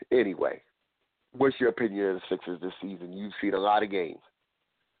 Anyway, what's your opinion of the Sixers this season? You've seen a lot of games.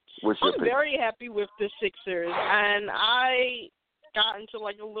 What's your opinion? Very happy with the Sixers, and I got into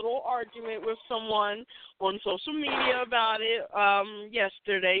like a little argument with someone on social media about it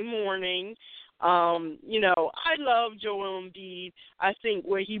yesterday morning. I love Joel Embiid. I think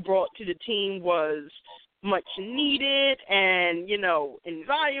what he brought to the team was much needed and,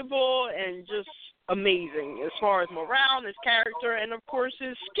 invaluable and just amazing as far as morale, his character, and, of course,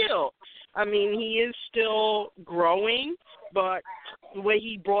 his skill. I mean, he is still growing, but the way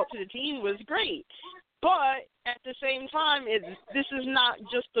he brought to the team was great. But at the same time, this is not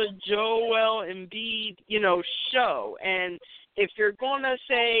just a Joel Embiid, show. And if you're going to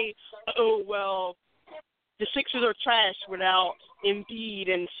say, oh, well, the Sixers are trash without Embiid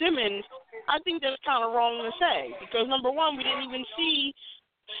and Simmons, I think that's kind of wrong to say. Because, number one, we didn't even see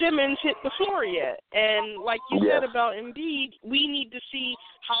Simmons hit the floor yet. And like you said about Embiid, we need to see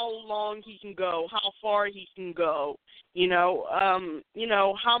how long he can go, how far he can go,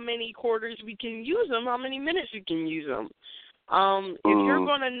 how many quarters we can use him, how many minutes we can use him. If you're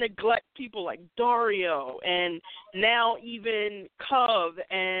going to neglect people like Dario and now even Cove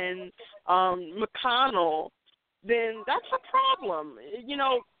and McConnell, then that's a problem.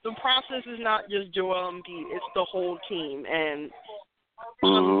 The process is not just Joel Embiid, it's the whole team. And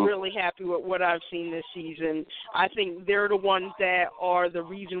I'm really happy with what I've seen this season. I think they're the ones that are the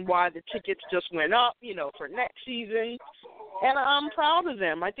reason why the tickets just went up, for next season. And I'm proud of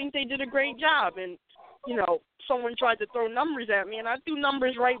them. I think they did a great job. And, someone tried to throw numbers at me, and I threw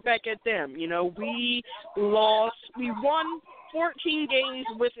numbers right back at them. We won 14 games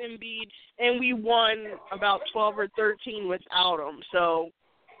with Embiid, and we won about 12 or 13 without him. So,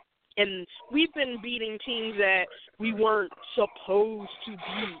 and we've been beating teams that we weren't supposed to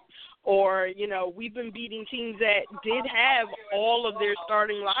beat. Or, we've been beating teams that did have all of their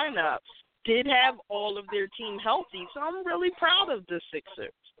starting lineup, did have all of their team healthy. So I'm really proud of the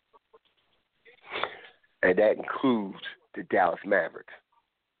Sixers. And that includes the Dallas Mavericks.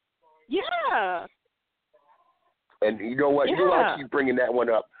 Yeah. And you know what? Yeah. You know why I keep bringing that one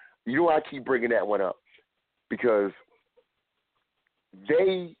up? Because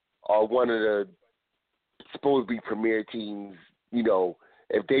they are one of the supposed to be premier teams.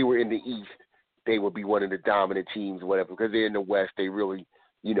 If they were in the East, they would be one of the dominant teams or whatever. Because they're in the West, they really,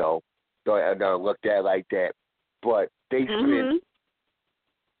 don't look at like that. But they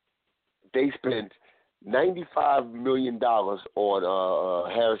spent $95 million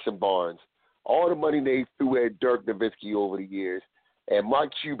on Harrison Barnes. All the money they threw at Dirk Nowitzki over the years. And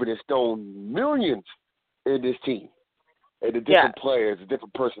Mark Cuban has thrown millions in this team. And the different players, the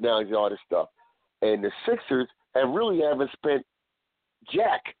different personalities and all this stuff. And the Sixers haven't spent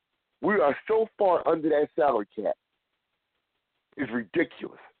jack. We are so far under that salary cap. It's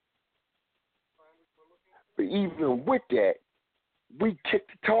ridiculous. But even with that, we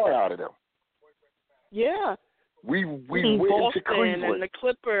kicked the tar out of them. Yeah. We went Boston to Cleveland. And the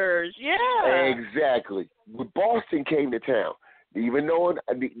Clippers. Yeah. Exactly. When Boston came to town, even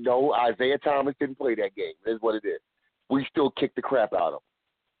though Isaiah Thomas didn't play that game, that's what it is. We still kicked the crap out of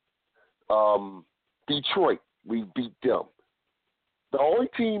them. Detroit, we beat them. The only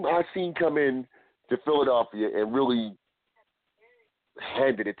team I seen come in to Philadelphia and really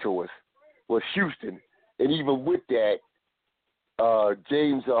handed it to us was Houston. And even with that,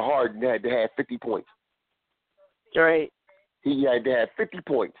 James Harden had to have 50 points. Right. He had to have 50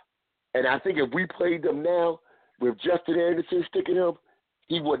 points. And I think if we played them now with Justin Anderson sticking him,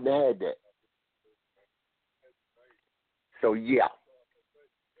 he wouldn't have had that. So, yeah,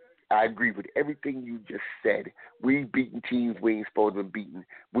 I agree with everything you just said. We've beaten teams we ain't supposed to be beaten.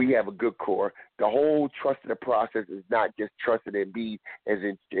 We have a good core. The whole trusting the process is not just trusting Embiid,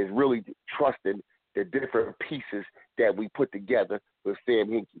 is really trusting the different pieces that we put together with Sam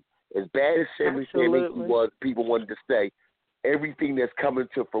Hinkie. As bad as Sam Hinkie was, people wanted to say, everything that's coming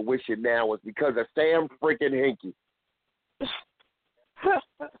to fruition now is because of Sam freaking Hinkie.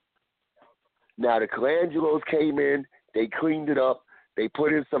 Now, the Colangelos came in, they cleaned it up, they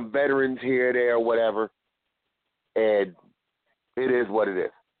put in some veterans here, there, whatever, and it is what it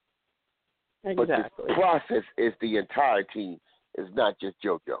is. Exactly. But the process is the entire team. It's not just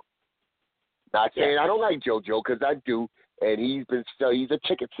JoJo. Not saying I don't like JoJo, because I do, and he's a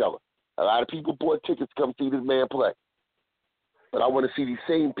ticket seller. A lot of people bought tickets to come see this man play. But I want to see these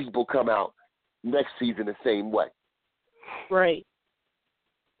same people come out next season the same way. Right.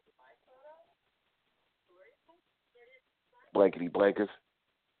 Blankety blankers.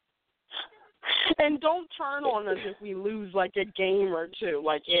 And don't turn on us if we lose like a game or two.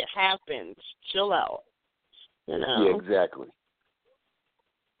 Like, it happens. Chill out. You know? Yeah, exactly.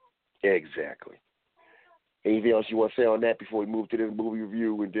 Exactly. Anything else you want to say on that before we move to this movie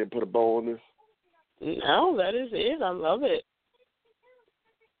review and then put a bow on this? No, that is it. I love it.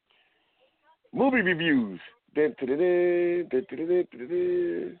 Movie reviews. Then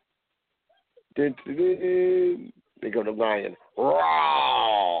they go to Lion.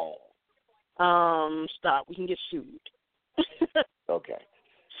 Raw. Stop. We can get sued. Okay.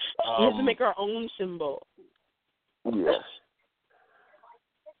 We have to make our own symbol. Yes.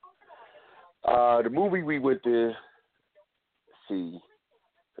 The movie we went to see,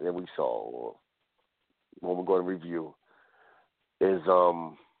 and then we saw, what we're going to review, is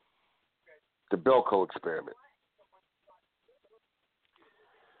the Belko Experiment.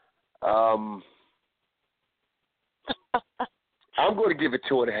 I'm going to give it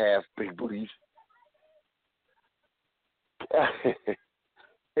 2.5 big booties.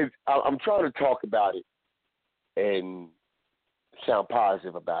 I'm trying to talk about it and sound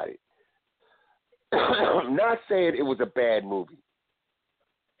positive about it. I'm not saying it was a bad movie,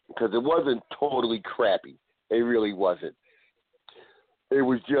 because it wasn't totally crappy. It really wasn't. It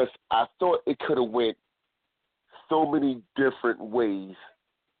was just, I thought it could have went so many different ways,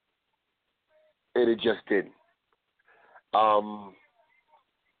 and it just didn't.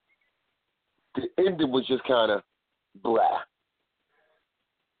 The ending was just kind of blah.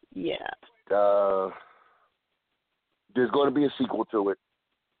 Yeah. There's going to be a sequel to it.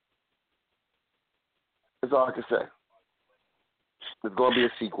 That's all I can say. There's going to be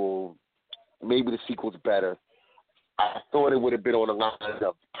a sequel. Maybe the sequel's better. I thought it would have been on the line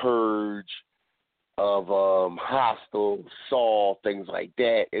of Purge, of Hostel, Saw, things like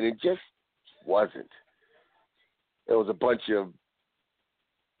that, and it just wasn't. It was a bunch of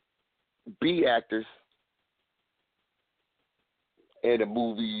B actors in a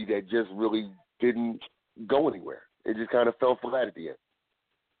movie that just really didn't go anywhere. It just kind of fell flat at the end.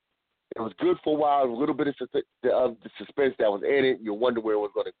 It was good for a while, a little bit of the suspense that was in it. You wonder where it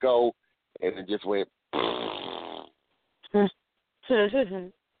was going to go, and it just went.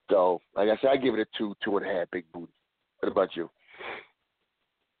 So, like I said, I give it a 2.5 big booty. What about you?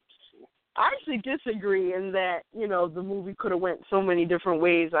 I actually disagree in that, the movie could have went so many different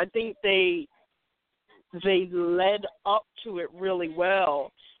ways. I think they led up to it really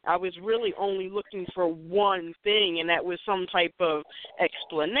well. I was really only looking for one thing, and that was some type of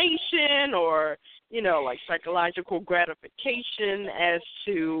explanation or, like psychological gratification as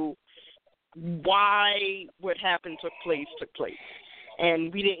to why what happened took place.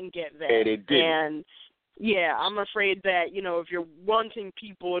 And we didn't get that. And it didn't. And yeah, I'm afraid that, if you're wanting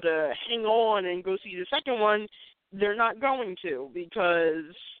people to hang on and go see the second one, they're not going to,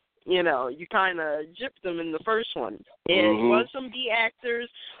 because, you kind of gypped them in the first one. It was some B actors.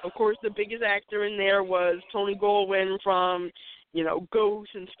 Of course, the biggest actor in there was Tony Goldwyn from,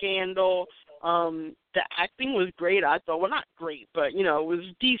 Ghost and Scandal. The acting was great, I thought. Well, not great, but, it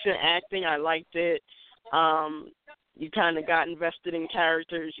was decent acting. I liked it. You kind of got invested in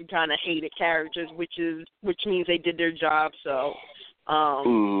characters. You kind of hated characters, which means they did their job. So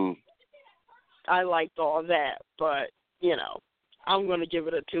I liked all that. But, I'm going to give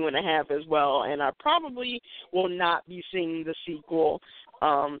it a 2.5 as well. And I probably will not be seeing the sequel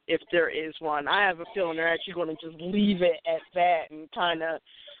if there is one. I have a feeling they're actually going to just leave it at that and kind of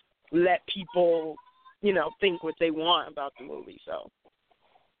let people, think what they want about the movie. So.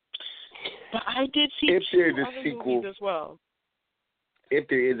 But I did see if there's a other sequel movies as well. If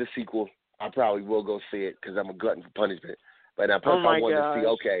there is a sequel, I probably will go see it because I'm a glutton for punishment. But I want to see,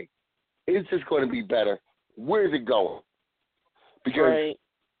 okay, is this going to be better? Where is it going? Because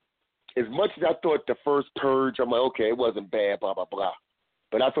as much as I thought the first Purge, I'm like, okay, it wasn't bad, blah, blah, blah.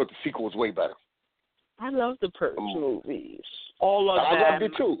 But I thought the sequel was way better. I love the Purge movies. All of them. I loved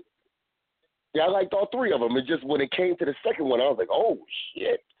it too. Yeah, I liked all three of them. It just when it came to the second one, I was like, oh,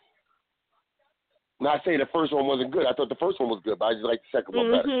 shit. Not saying the first one wasn't good. I thought the first one was good, but I just liked the second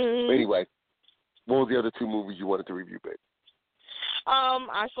one better. But anyway, what was the other two movies you wanted to review, babe?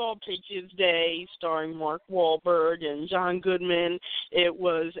 I saw Patriots Day starring Mark Wahlberg and John Goodman. It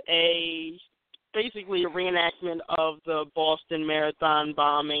was basically a reenactment of the Boston Marathon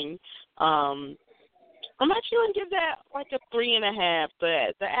bombing. I'm actually going to give that like a 3.5.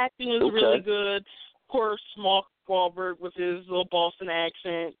 The acting was really good. Of course, Mark Wahlberg with his little Boston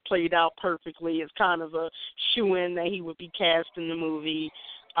accent played out perfectly. It's kind of a shoo-in that he would be cast in the movie.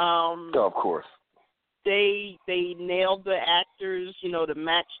 Of course. They nailed the actors, to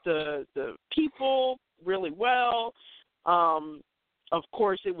match the people really well. Of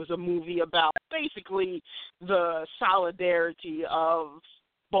course, it was a movie about basically the solidarity of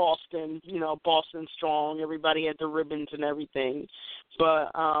Boston, Boston strong. Everybody had the ribbons and everything.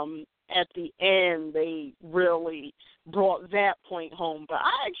 But at the end, they really brought that point home. But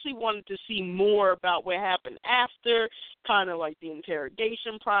I actually wanted to see more about what happened after, kind of like the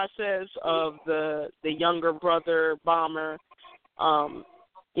interrogation process of the younger brother bomber,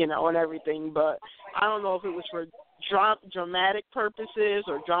 and everything. But I don't know if it was for dramatic purposes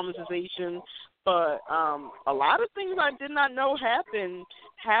or dramatization. But a lot of things I did not know happened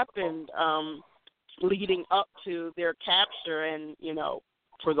leading up to their capture and,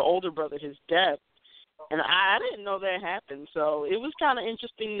 for the older brother, his death. And I didn't know that happened, so it was kind of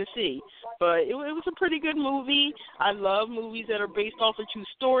interesting to see. But it was a pretty good movie. I love movies that are based off of true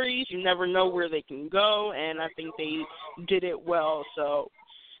stories. You never know where they can go, and I think they did it well. So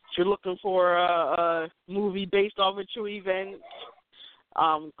if you're looking for a movie based off of true events,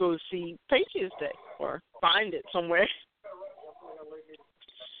 go see Patriots Day or find it somewhere.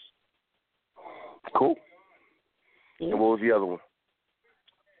 Cool. Yeah. And what was the other one?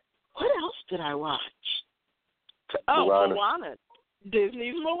 What else did I watch? Oh, Moana.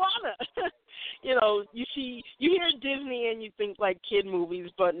 Disney's Moana. You hear Disney and you think like kid movies,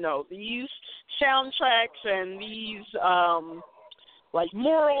 but no, these soundtracks and these like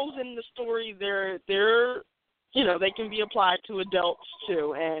morals in the story, they're they can be applied to adults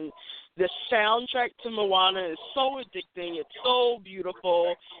too. And the soundtrack to Moana is so addicting. It's so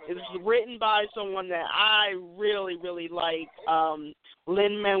beautiful. It's written by someone that I really, really like,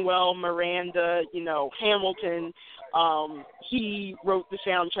 Lin-Manuel Miranda, Hamilton. He wrote the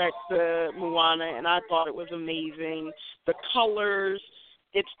soundtrack to Moana, and I thought it was amazing. The colors.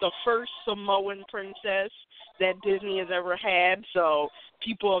 It's the first Samoan princess that Disney has ever had, so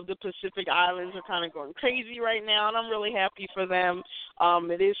people of the Pacific Islands are kind of going crazy right now, and I'm really happy for them.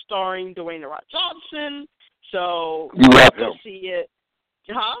 It is starring Dwayne The Rock Johnson, so you love him. See it.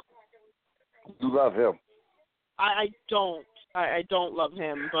 Huh? You love him. I don't. I don't love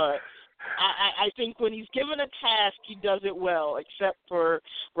him, but I think when he's given a task, he does it well, except for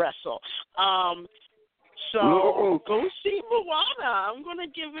wrestle. So go see Moana. I'm going to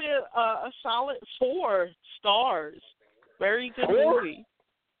give it a solid 4 stars. Very good movie.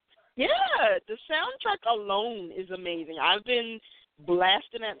 Yeah, the soundtrack alone is amazing. I've been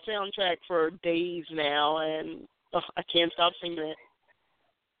blasting that soundtrack for days now, and I can't stop singing it.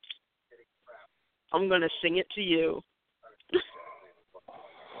 I'm going to sing it to you.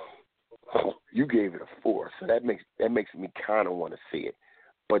 You gave it a 4, so that makes me kind of want to see it.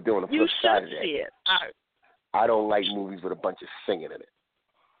 But on the flip side of that, see it. I don't like movies with a bunch of singing in it.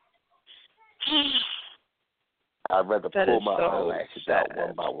 I'd rather pull my eyelashes out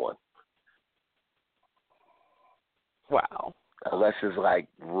one by one. Wow. Unless it's like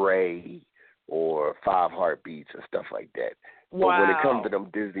Ray or 5 Heartbeats and stuff like that. Wow. But when it comes to them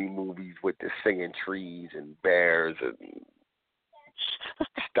Disney movies with the singing trees and bears and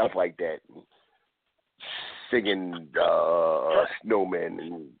stuff like that, singing snowmen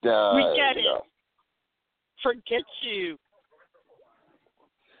and we get it. Forget you.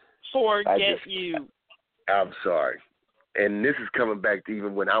 You. I'm sorry. And this is coming back to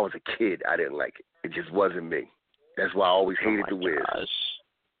even when I was a kid, I didn't like it. It just wasn't me. That's why I always hated The Wiz. Gosh.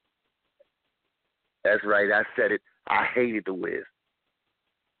 That's right. I said it. I hated The Wiz.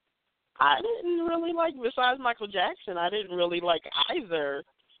 I didn't really like, besides Michael Jackson, I didn't really like either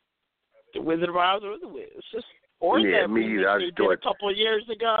The Wizard of Oz or The Wiz. Or yeah, that me either. I they did a couple of years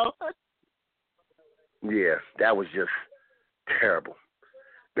ago. Yeah, that was just terrible.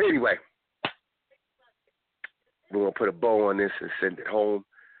 But anyway, we're going to put a bow on this and send it home.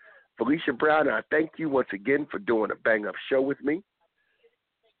 Valicia Brown, I thank you once again for doing a bang-up show with me.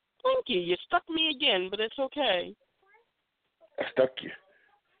 Thank you. You stuck me again, but it's okay. I stuck you.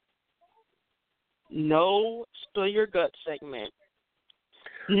 No Spill Your Guts segment.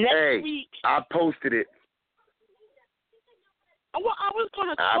 Next week. I posted it. Well, I was going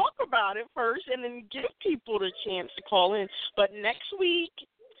to talk about it first and then give people the chance to call in. But next week,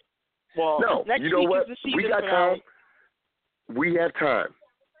 next you know week what? is the season we got finale. time. We have time.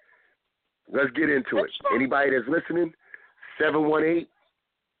 Let's get into it. Fine. Anybody that's listening,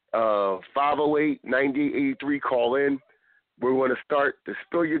 718-508-9883, call in. We're going to start the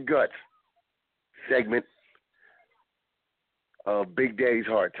Spill Your Guts segment of Big Daddy's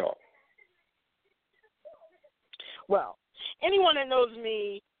Hard Talk. Well, anyone that knows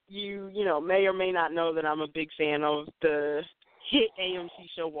me, you may or may not know that I'm a big fan of the hit AMC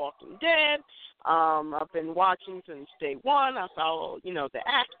show Walking Dead. I've been watching since day one. I follow, the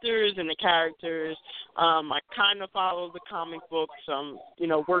actors and the characters. I kind of follow the comic books. I'm,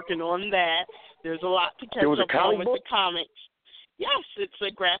 working on that. There's a lot to catch up on with the comics. Yes, it's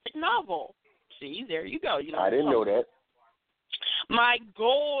a graphic novel. See, there you go. I didn't know that. My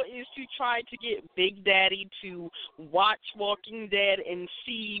goal is to try to get Big Daddy to watch Walking Dead and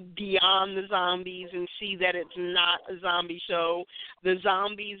see beyond the zombies and see that it's not a zombie show. The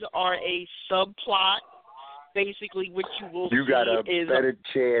zombies are a subplot. Basically, what you will see is... You got a better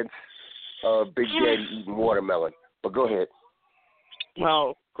chance of Big Daddy eating watermelon. But go ahead.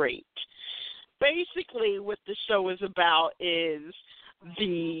 Well, great. Basically, what the show is about is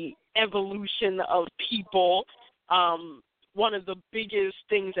the evolution of people. One of the biggest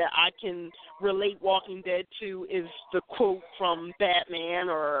things that I can relate Walking Dead to is the quote from Batman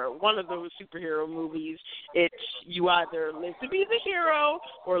or one of those superhero movies. It's, you either live to be the hero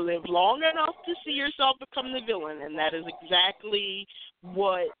or live long enough to see yourself become the villain. And that is exactly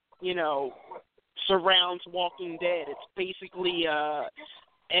what, surrounds Walking Dead. It's basically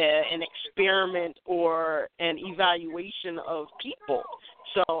an experiment or an evaluation of people.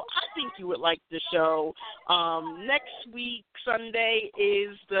 So I think you would like the show. Next week, Sunday,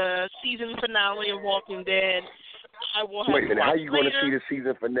 is the season finale of Walking Dead. I will have Wait a minute, how are you going to see later. the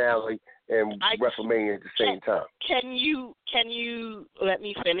season finale and WrestleMania at the same time? Can you let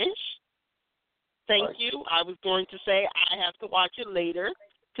me finish? Thank you. I was going to say I have to watch it later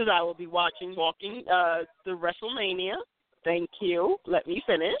because I will be watching the WrestleMania. Thank you. Let me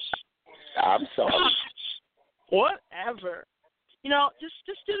finish. I'm sorry. Whatever.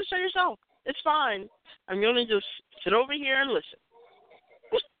 Just do the show yourself. It's fine. I'm going to just sit over here and listen.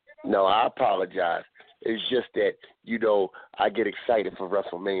 No, I apologize. It's just that, I get excited for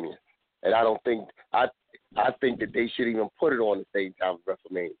WrestleMania. And I don't think, I think that they should even put it on the same time as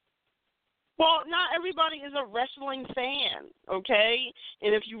WrestleMania. Well, not everybody is a wrestling fan, okay?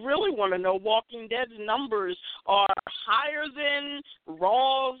 And if you really want to know, Walking Dead's numbers are higher than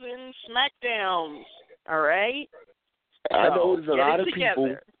Raw's and SmackDown's, all right? I know there's a lot of together.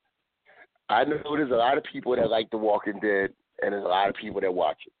 people. I know there's a lot of people that like The Walking Dead, and there's a lot of people that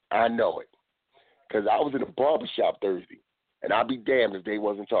watch it. I know it, because I was in a barbershop Thursday, and I'd be damned if they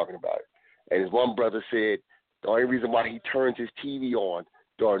wasn't talking about it. And his one brother said the only reason why he turns his TV on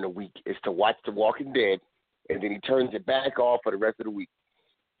during the week is to watch The Walking Dead, and then he turns it back off for the rest of the week.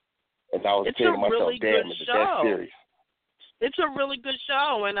 And I was saying to myself, really damn, good is show. that serious? It's a really good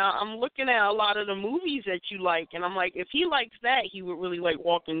show, and I'm looking at a lot of the movies that you like, and I'm like, if he likes that, he would really like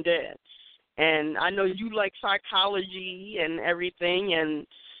Walking Dead. And I know you like psychology and everything, and,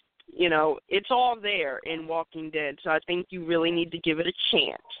 it's all there in Walking Dead, so I think you really need to give it a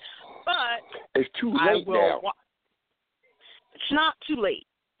chance. But it's too late now. It's not too late.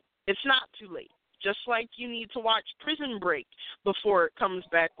 It's not too late. Just like you need to watch Prison Break before it comes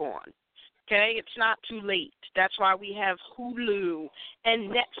back on. Okay? It's not too late. That's why we have Hulu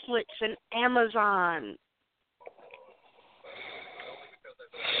and Netflix and Amazon.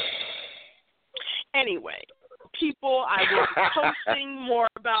 Anyway, people, I will be posting more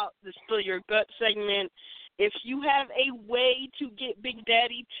about the Spill Your Gut segment. If you have a way to get Big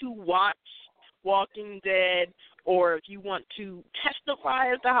Daddy to watch Walking Dead, or if you want to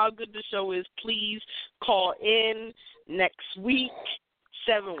testify as to how good the show is, please call in next week,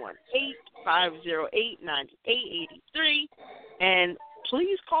 718-508-9883, and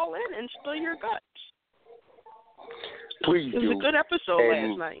please call in and spill your guts. Please do. It was a good episode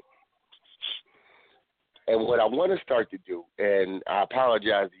last night. And what I want to start to do, and I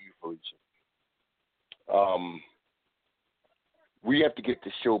apologize to you, Felicia, we have to get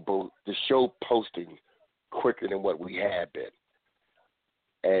the show posting quicker than what we have been.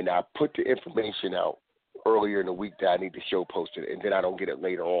 And I put the information out earlier in the week that I need the show posted, and then I don't get it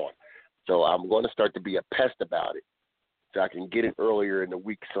later on. So I'm going to start to be a pest about it so I can get it earlier in the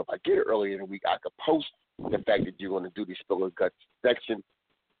week. So if I get it earlier in the week, I could post the fact that you're going to do the Spill Your Guts section,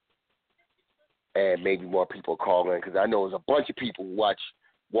 and maybe more people call in, because I know there's a bunch of people who watch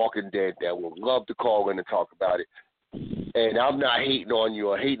Walking Dead that would love to call in and talk about it. And I'm not hating on you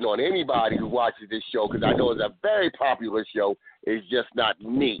or hating on anybody who watches this show, because I know it's a very popular show. It's just not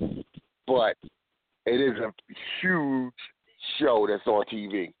me. But it is a huge show that's on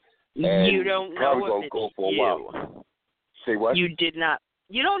TV. And you don't know probably if gonna it's go for a you. while. Say what? You did not.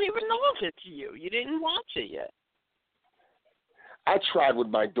 You don't even know if it's you. You didn't watch it yet. I tried with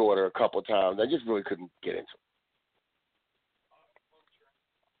my daughter a couple times. I just really couldn't get into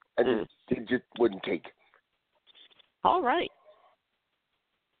it. It just wouldn't take it. All right.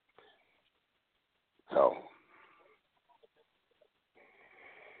 So,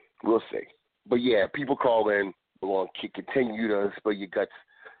 we'll see. But yeah, people call in. We're going to continue to spill your guts.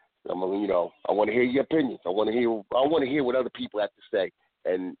 I want to hear your opinions. I want to hear what other people have to say.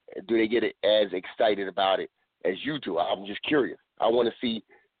 And do they get as excited about it as you do? I'm just curious. I want to see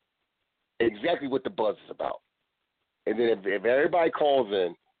exactly what the buzz is about. And then if everybody calls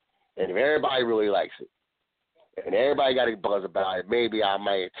in, and if everybody really likes it, and everybody got a buzz about it, maybe I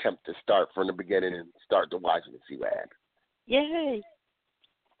might attempt to start from the beginning and start to watch it and see what happens. Yay.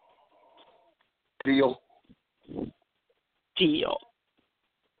 Deal? Deal.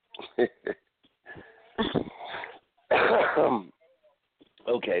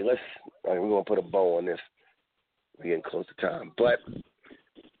 Okay, we're going to put a bow on this. We're getting close to time. But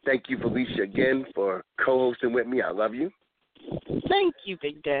thank you, Valicia, again, for co-hosting with me. I love you. Thank you,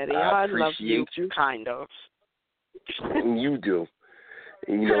 Big Daddy. I love you, kind of. You do.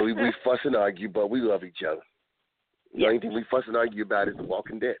 You know, we fuss and argue, but we love each other. The only thing we fuss and argue about is The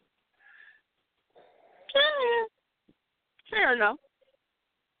Walking Dead. Fair enough.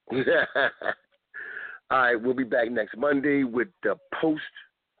 All right, we'll be back next Monday with the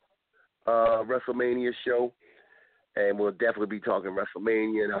post-WrestleMania show. And we'll definitely be talking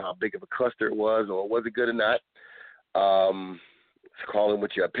WrestleMania and how big of a cluster it was, or was it good or not. Call in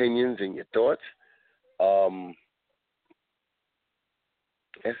with your opinions and your thoughts.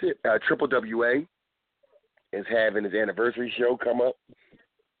 That's it. Triple WA is having his anniversary show come up.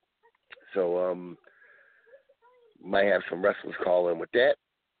 So might have some wrestlers call in with that.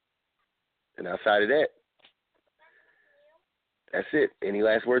 And outside of that, that's it. Any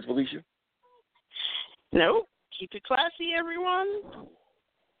last words, Valicia? No. Keep it classy, everyone.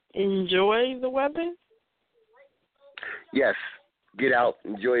 Enjoy the weather. Yes. Get out.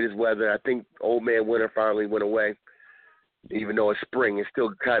 Enjoy this weather. I think old man winter finally went away. Even though it's spring, it's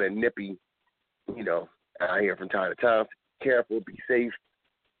still kind of nippy, you know, out here from time to time. Careful. Be safe.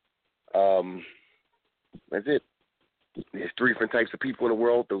 That's it. There's 3 different types of people in the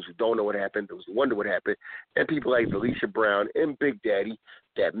world: those who don't know what happened, those who wonder what happened, and people like Valicia Brown and Big Daddy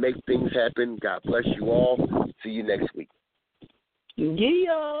that make things happen. God bless you all. See you next week.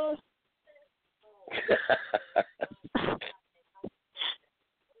 Yeah.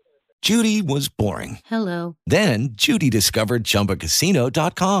 Judy was boring. Hello. Then Judy discovered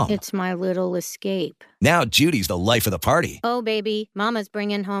ChumbaCasino.com. It's my little escape. Now Judy's the life of the party. Oh, baby, mama's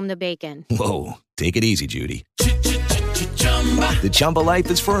bringing home the bacon. Whoa, take it easy, Judy. The Chumba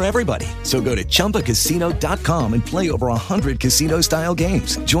life is for everybody. So go to ChumbaCasino.com and play over 100 casino-style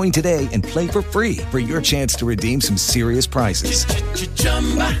games. Join today and play for free for your chance to redeem some serious prizes.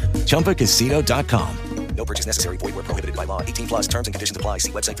 ChumbaCasino.com. No purchase necessary. Void where prohibited by law. 18+ terms and conditions apply.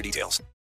 See website for details.